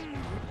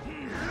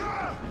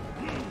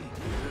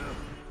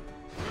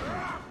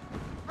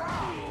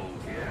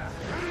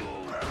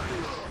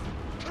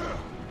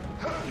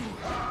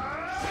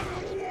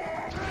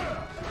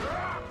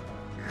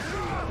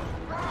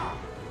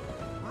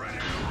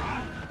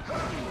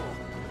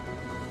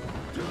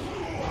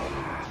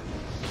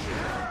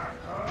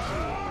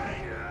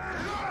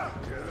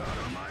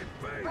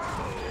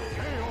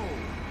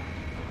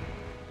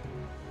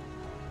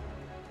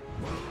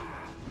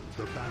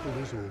 The battle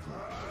is over.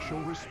 Show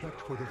respect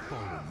for the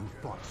fallen who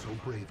fought so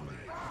bravely.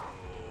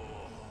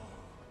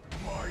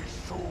 My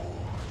sword!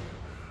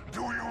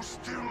 Do you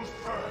still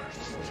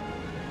thirst?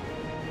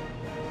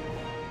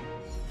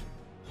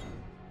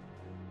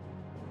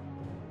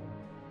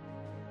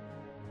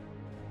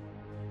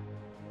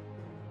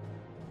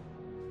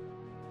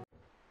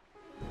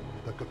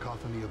 The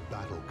cacophony of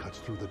battle cuts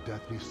through the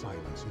deathly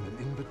silence in an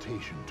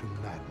invitation to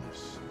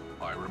madness.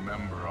 I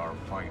remember our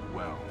fight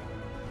well.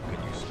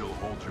 Can you still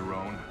hold your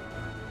own?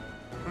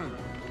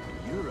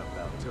 You're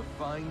about to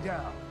find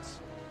out.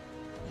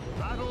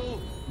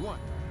 Battle 1.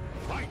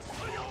 Fight!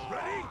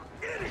 Ready?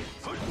 Get it!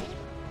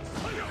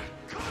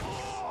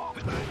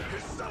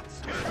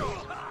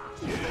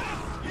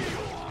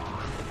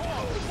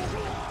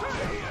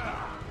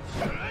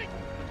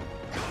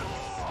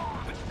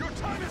 Your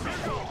time is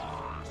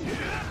here!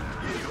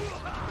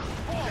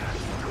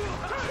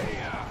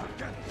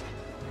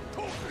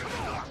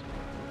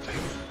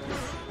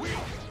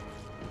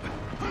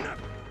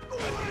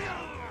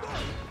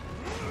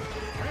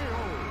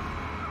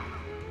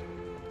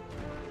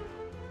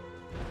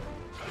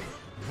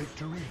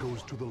 Victory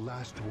goes to the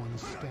last one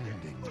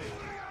standing.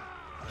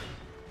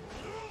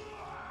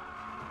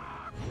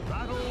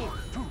 Battle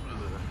 2.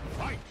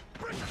 Fight!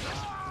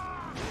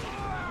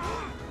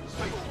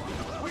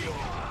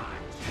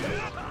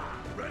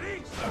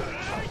 Ready?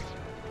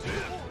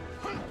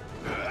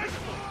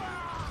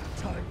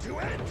 Time to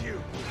end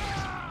you!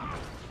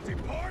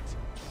 Depart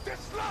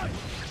this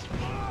life!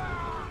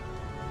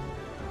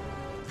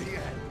 The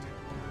end.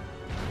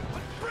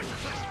 Bring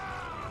this!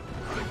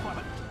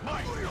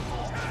 Mine!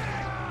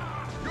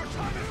 Your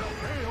time is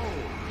over!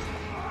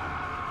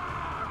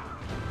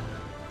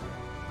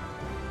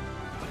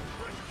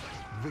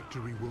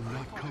 Victory will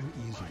not come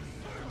easily.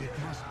 It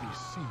must be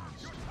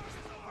seized.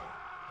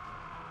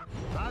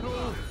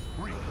 Battle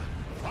 3.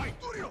 Fight!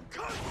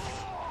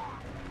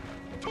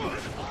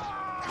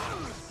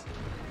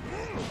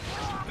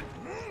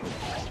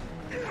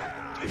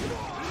 Here goes!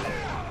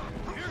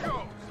 You're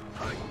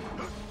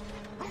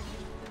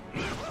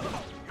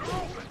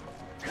open!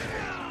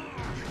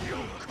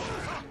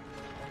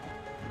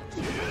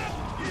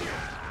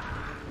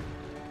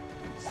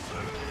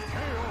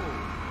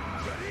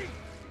 Ready?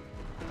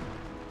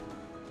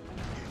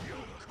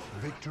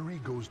 Victory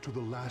goes to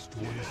the last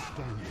one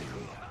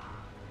standing.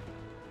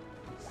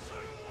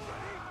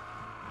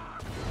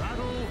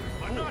 Battle.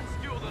 I'm not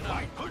skilled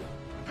enough!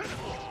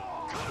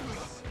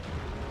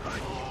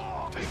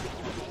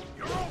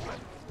 You're open!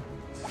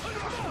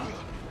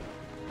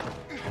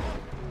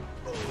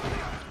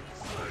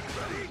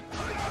 Ready?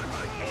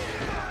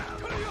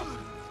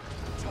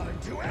 Time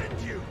to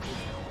end you!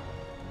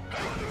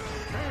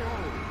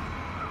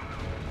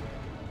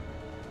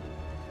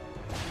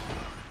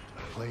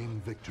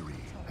 Claim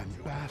victory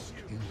and bask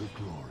in the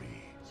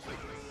glory.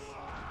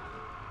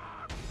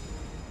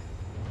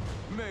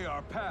 May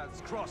our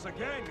paths cross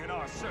again in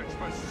our search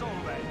for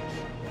soulmates!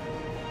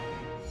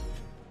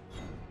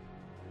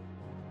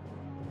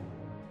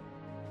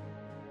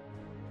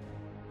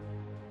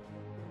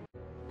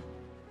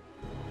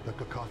 The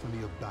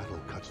cacophony of battle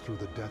cuts through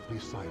the deathly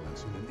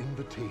silence in an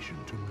invitation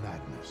to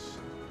madness.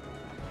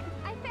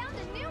 I found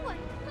a new one!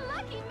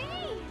 Lucky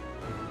me!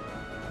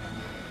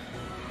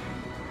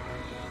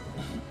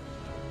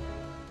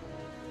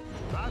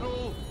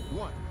 Battle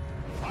 1.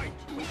 Fight!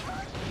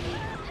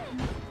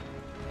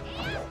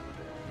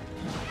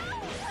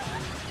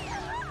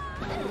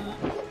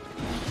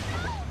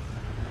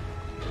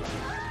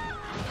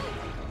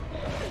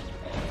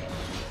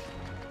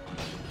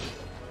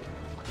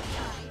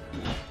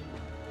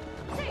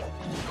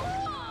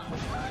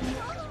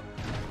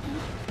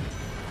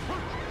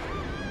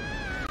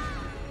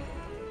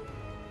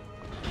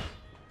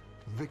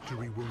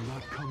 Victory will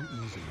not come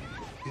easily.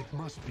 It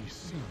must be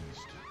seized.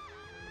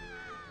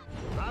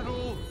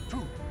 Battle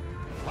 2.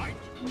 Fight!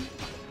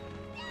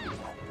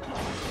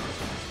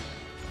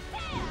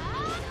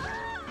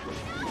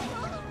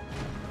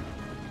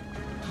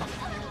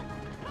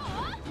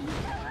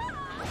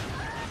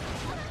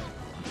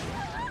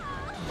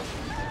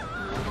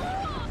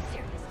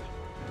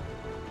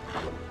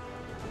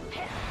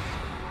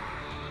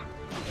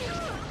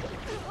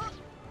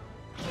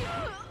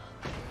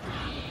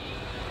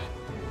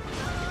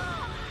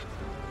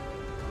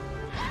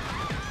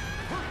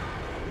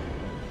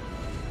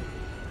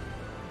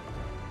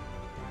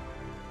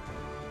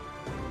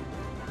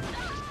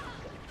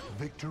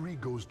 Victory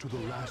goes to the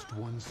last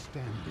one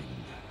standing.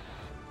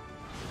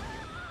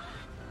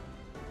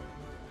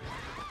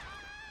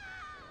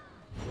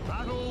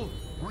 Battle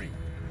 3.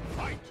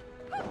 Fight!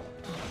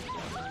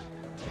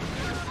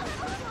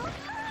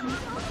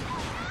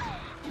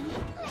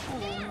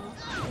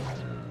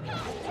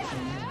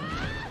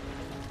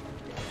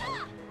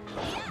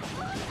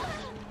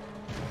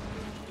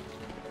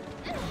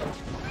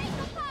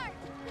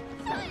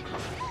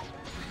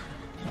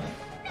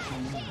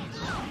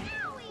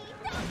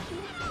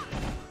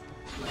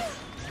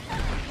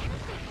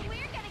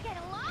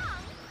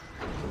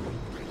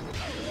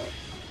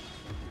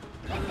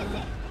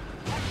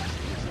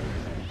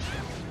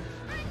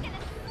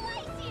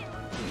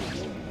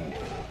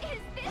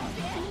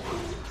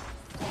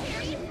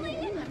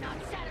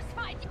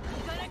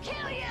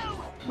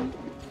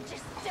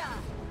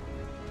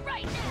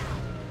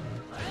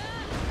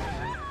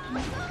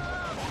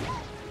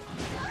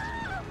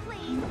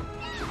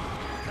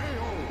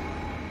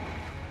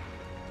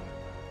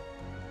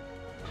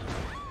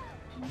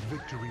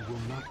 Victory will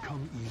not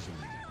come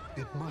easily.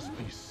 It must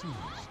be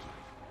seized.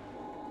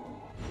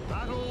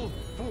 Battle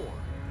 4.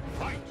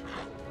 Fight!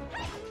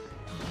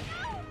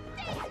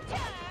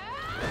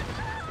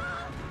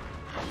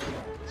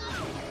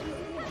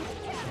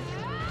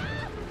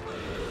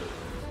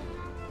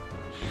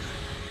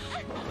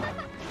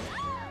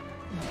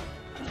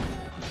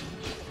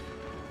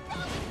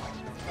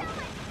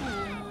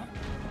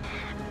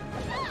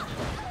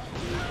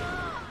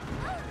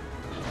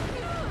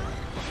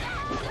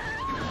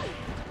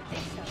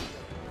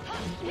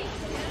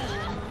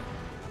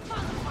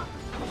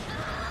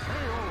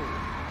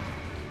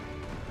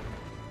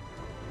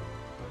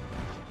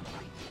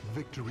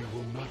 Victory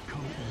will not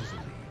come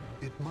easily.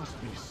 It must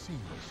be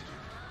seized.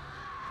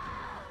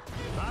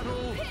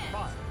 Battle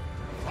 5.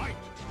 Fight!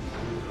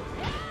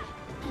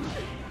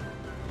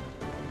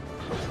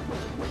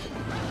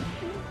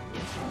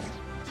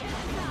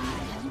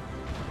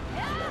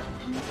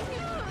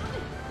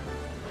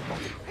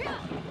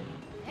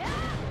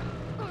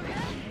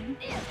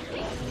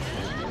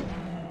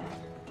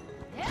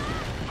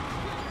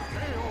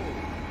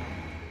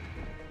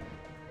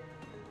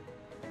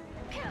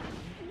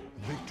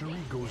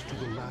 Victory goes to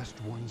the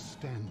last one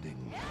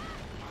standing.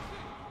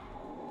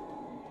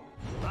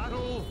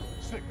 Battle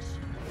 6.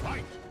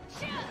 Fight!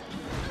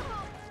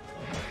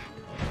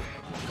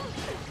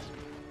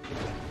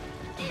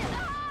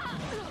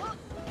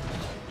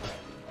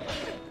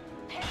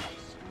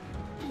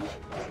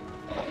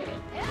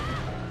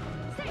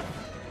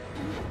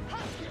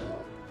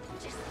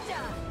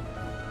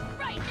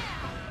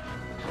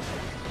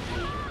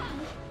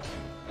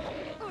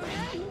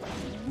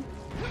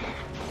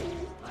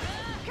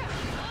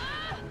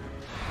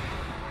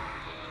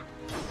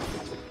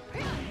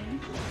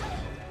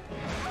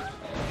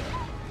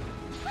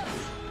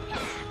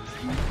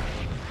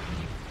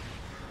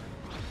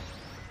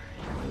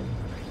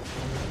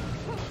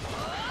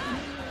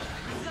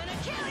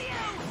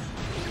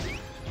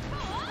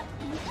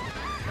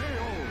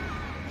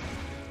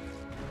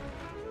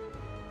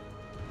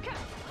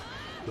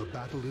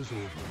 battle is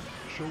over,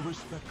 show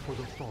respect for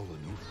the fallen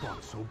who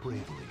fought so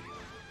bravely.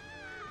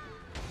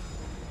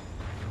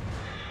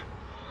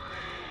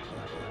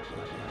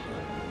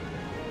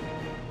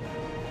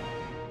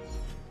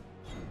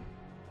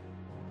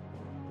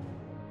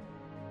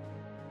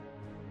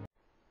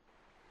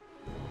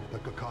 The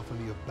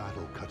cacophony of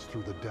battle cuts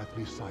through the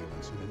deathly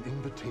silence in an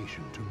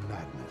invitation to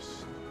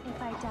madness.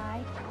 If I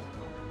died,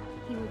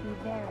 he would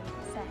be very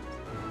upset.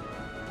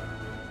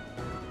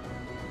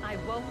 I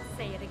won't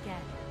say it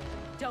again.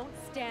 Don't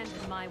stand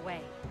in my way.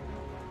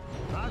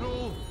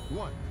 Battle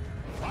 1.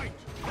 Fight!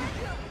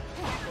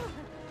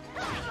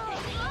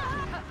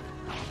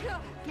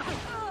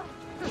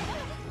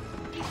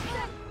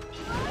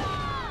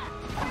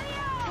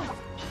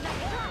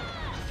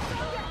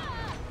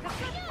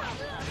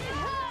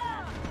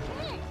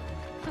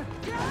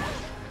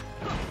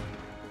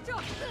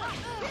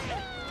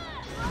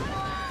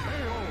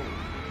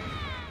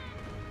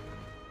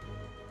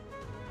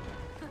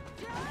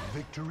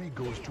 Victory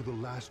goes to the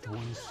last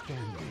one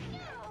standing.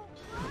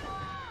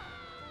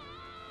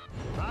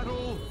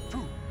 Battle 2.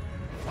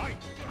 Fight!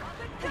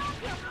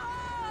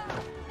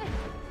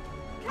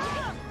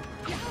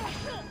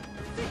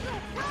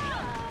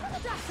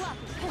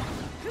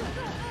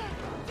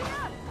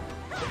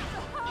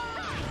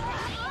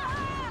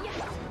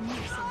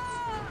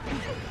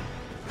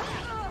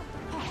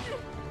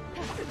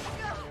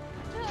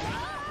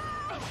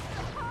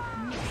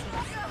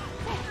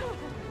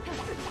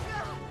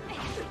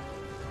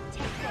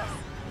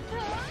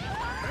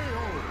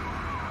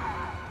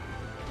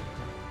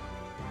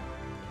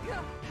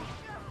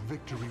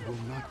 Victory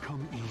will not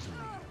come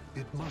easily.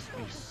 It must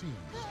be seized.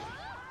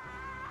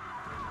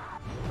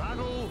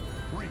 Battle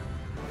 3.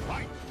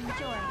 Fight!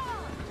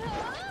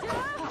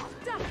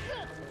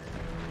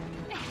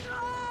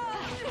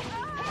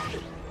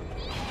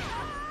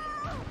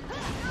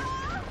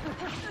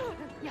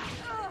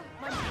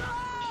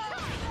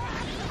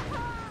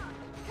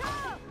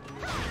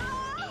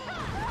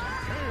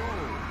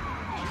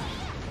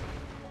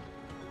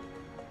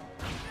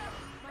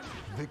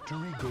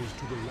 Victory goes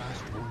to the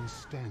last one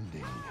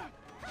standing.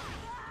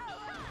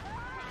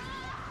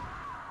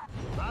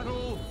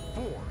 Battle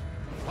 4.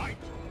 Fight!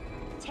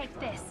 Take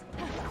this.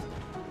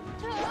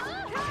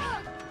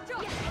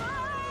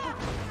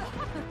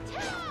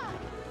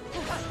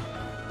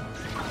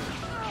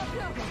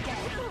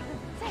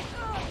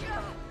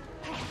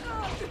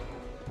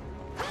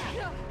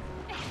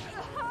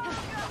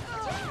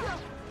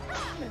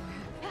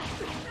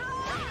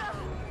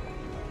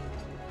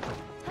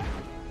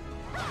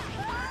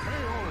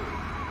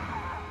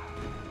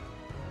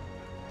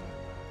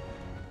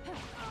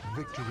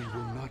 Victory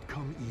will not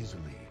come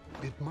easily.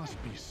 It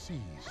must be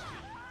seized.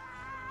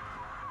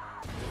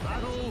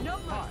 Battle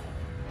 5.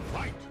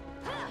 Fight!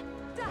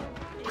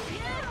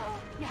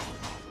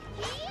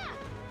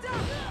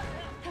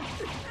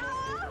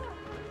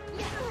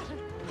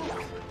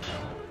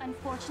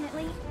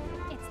 Unfortunately,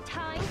 it's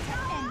time to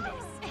end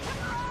this.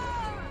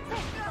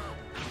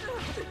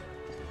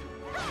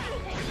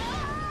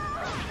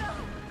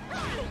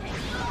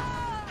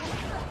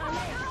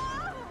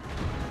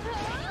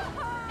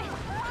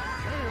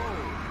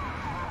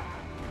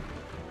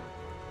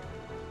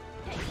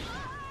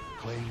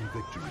 Claim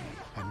victory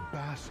and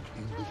bask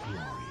in the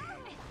glory.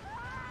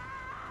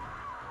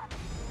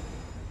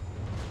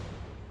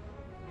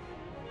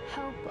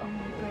 Hope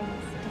only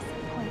brings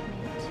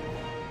disappointment.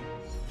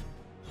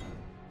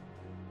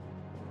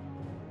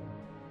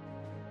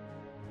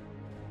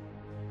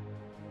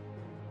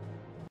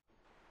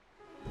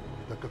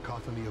 The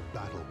cacophony of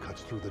battle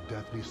cuts through the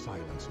deathly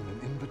silence in an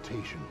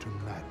invitation to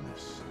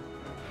madness.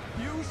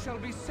 You shall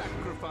be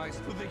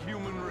sacrificed to the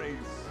human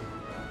race.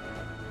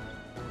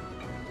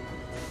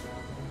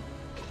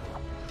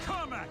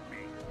 Come at me!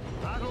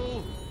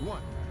 Battle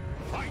 1.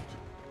 Fight!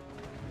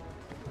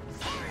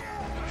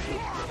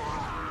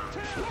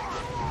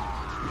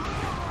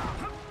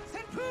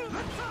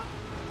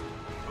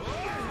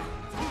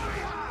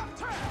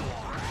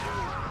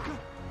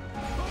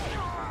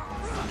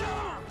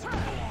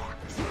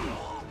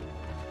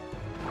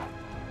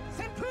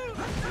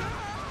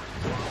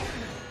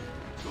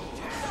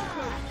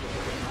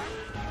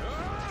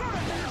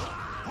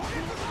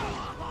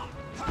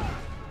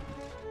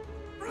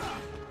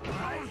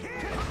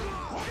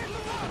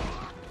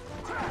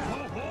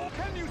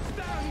 Can you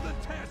stand the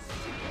test?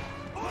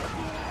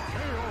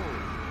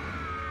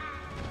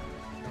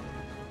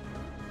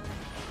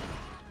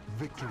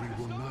 Victory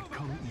will not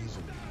come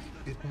easily.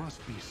 It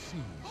must be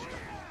seized.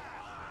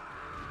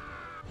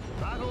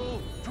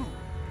 Battle 2.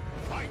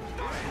 Fight!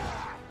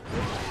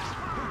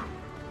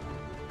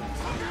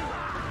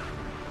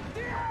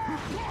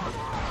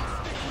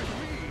 Stick with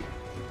me!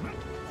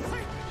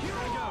 Here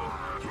I go!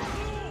 Stick with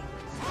me!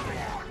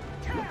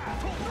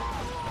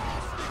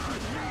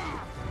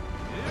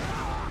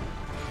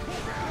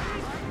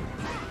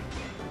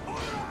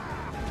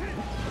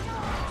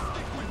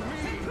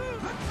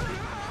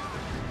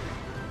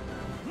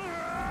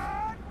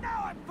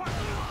 Now I'm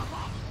fighting!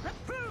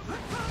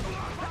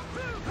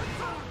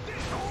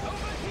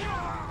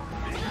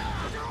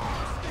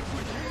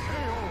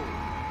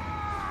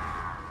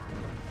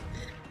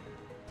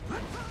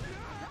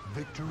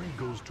 Victory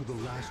goes to the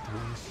last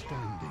one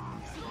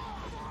standing.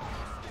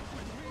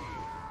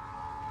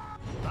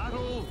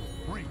 Battle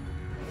 3.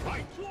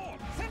 Fight!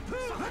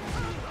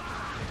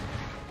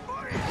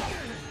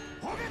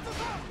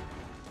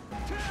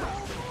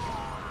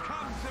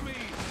 Come to me,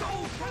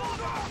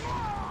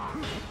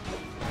 SoulCalibur!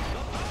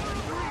 The power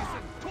of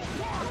reason!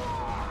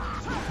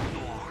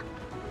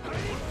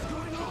 What's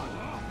going on?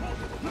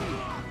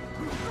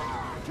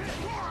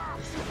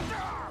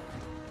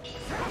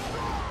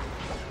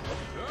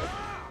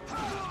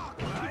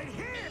 Right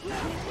here!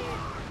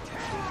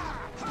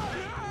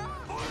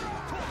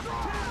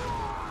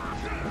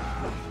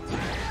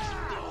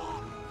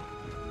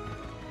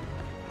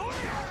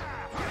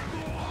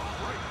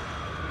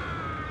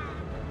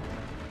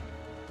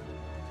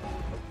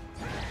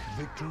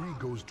 Victory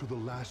goes to the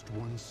last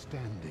one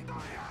standing.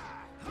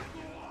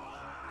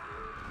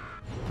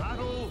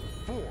 Battle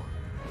 4.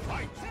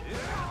 Fight!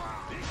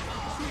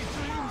 Sweet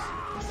dreams!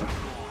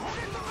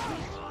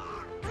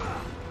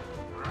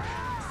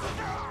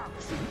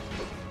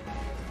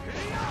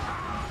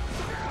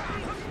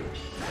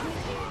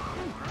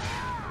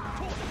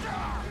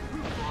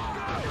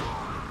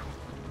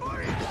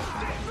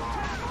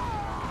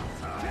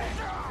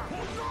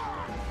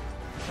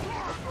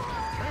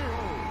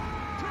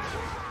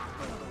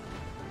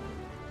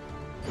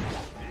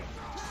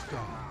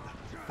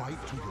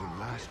 Fight to your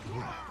last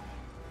breath.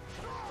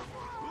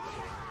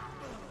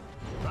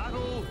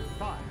 Battle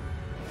 5.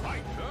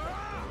 Fight!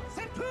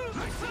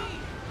 Maxi!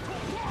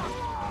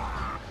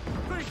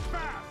 Think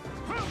fast!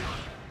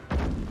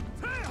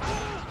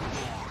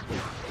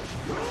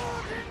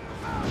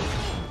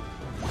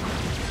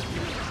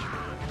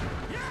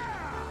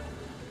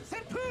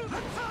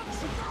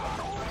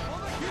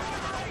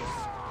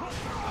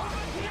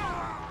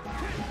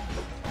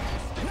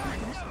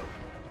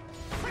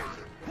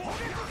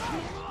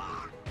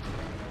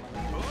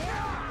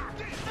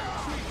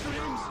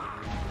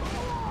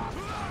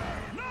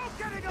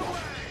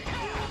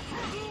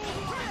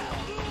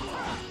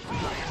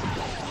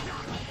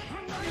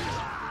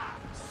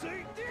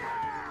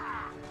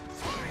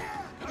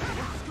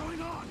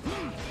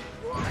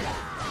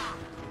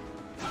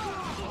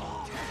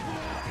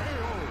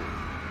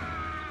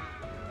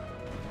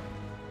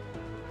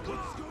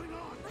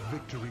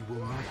 Victory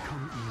will not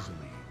come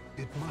easily.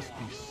 It must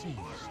be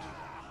seized.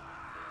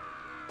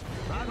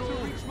 Battle to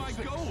reach my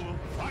 6. goal!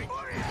 Fight!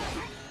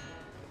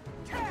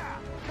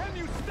 Can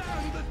you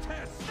stand the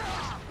test?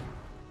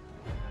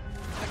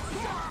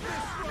 Accept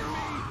this from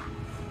me!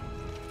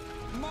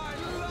 My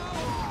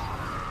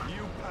love!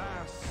 You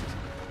passed.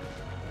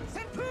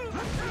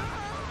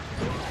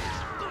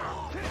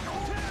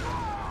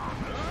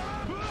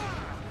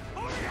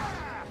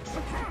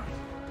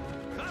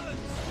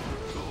 Balance!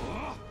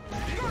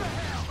 Go to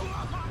hell!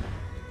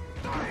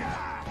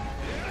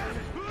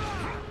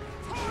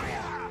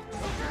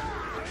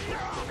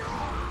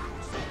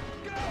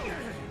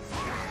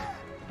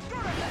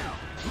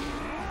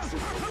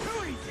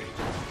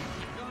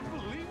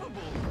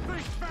 Unbelievable!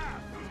 Think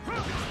fast!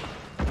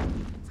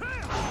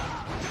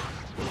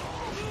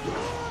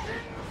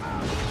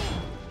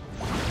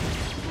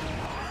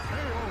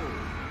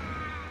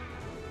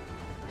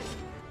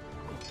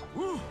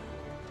 Whew.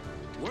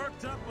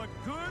 Worked up a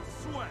good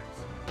sweat.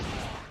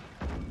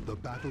 The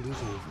battle is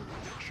over.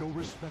 Show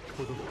respect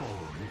for the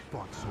fallen who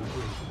fought so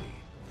bravely.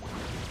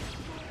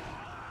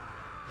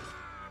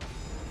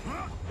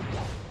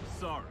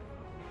 Sorry.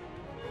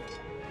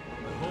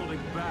 But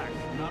holding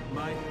back's not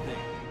my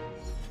thing.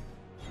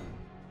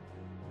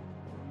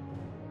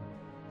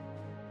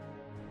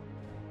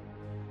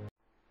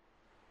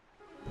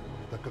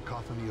 The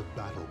cacophony of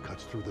battle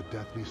cuts through the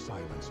deathly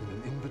silence in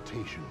an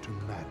invitation to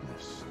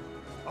madness.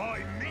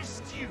 I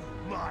missed you,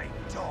 my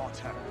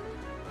daughter.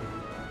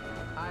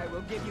 I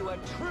will give you a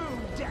true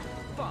death,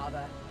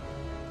 father.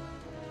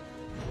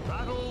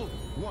 Battle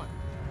 1.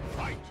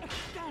 Fight!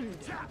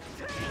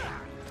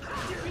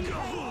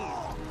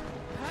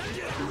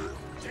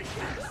 Take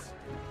this!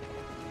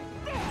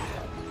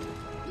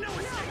 No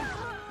escape!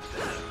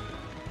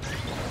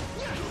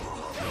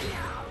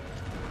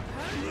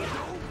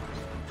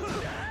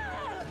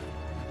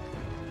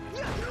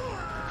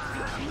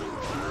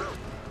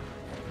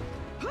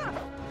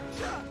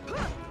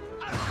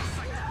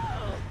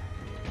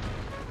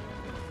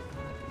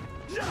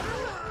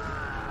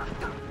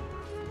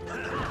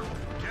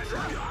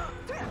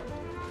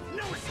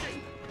 No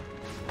escape!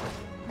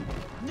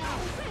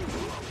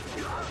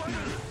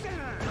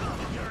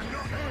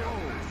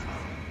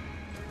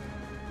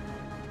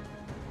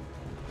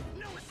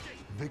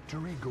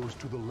 Victory goes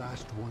to the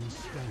last one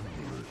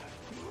standing.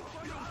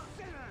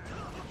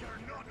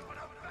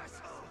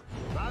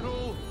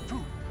 Battle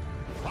 2.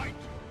 Fight!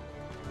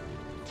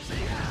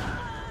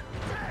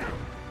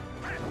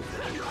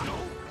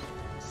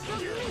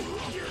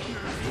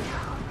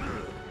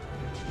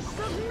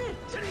 Submit!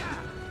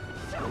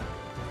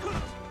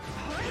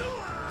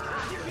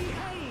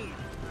 Behave!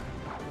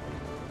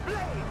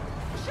 Blade,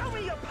 show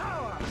me your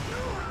power!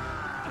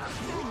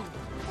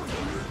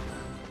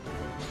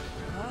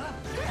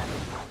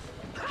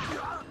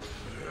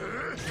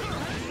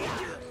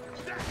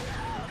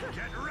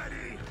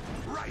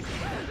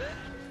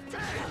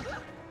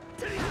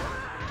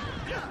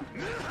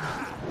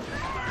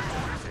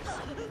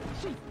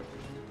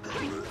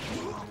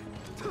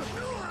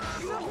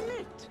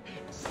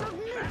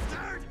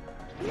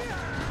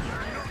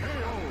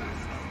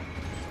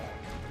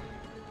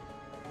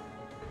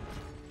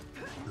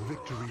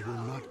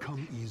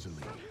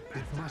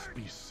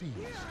 be seized.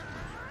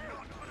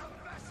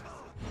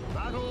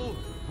 Battle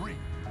 3.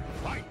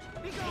 Fight!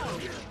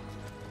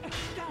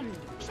 Extend!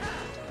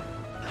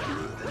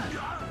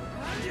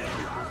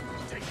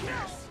 Take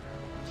this!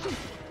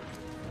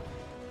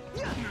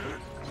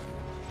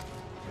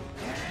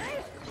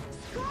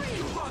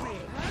 Scream for me!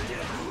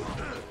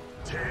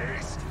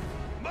 Taste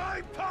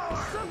my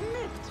power!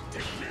 Submit!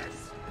 Take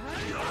this!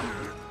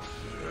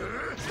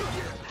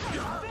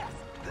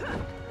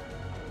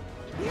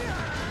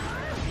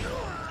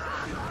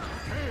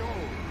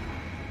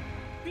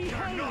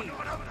 Behave! You're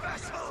not a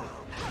vessel!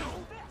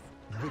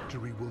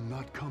 Victory will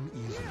not come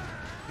easily.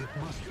 It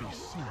must be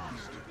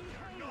seized.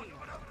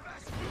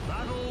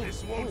 Battle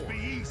This won't be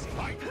easy.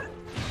 Fight!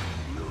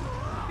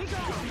 Be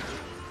gone!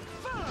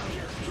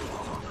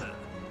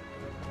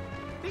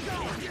 Be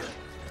gone!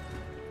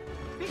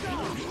 Be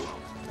gone!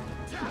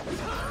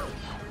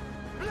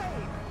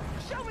 Blade!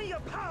 Show me your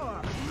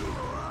power!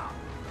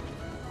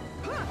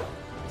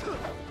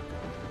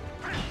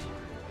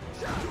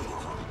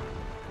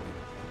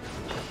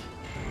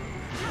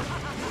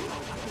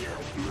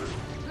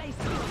 Place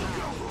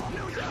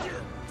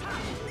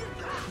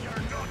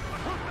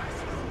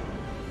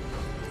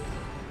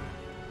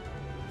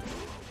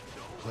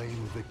Claim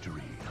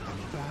victory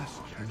and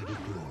bask in the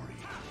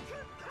glory.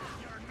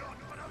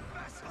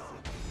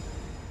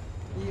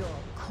 Your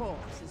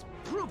cause is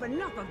proof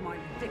enough of my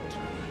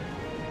victory.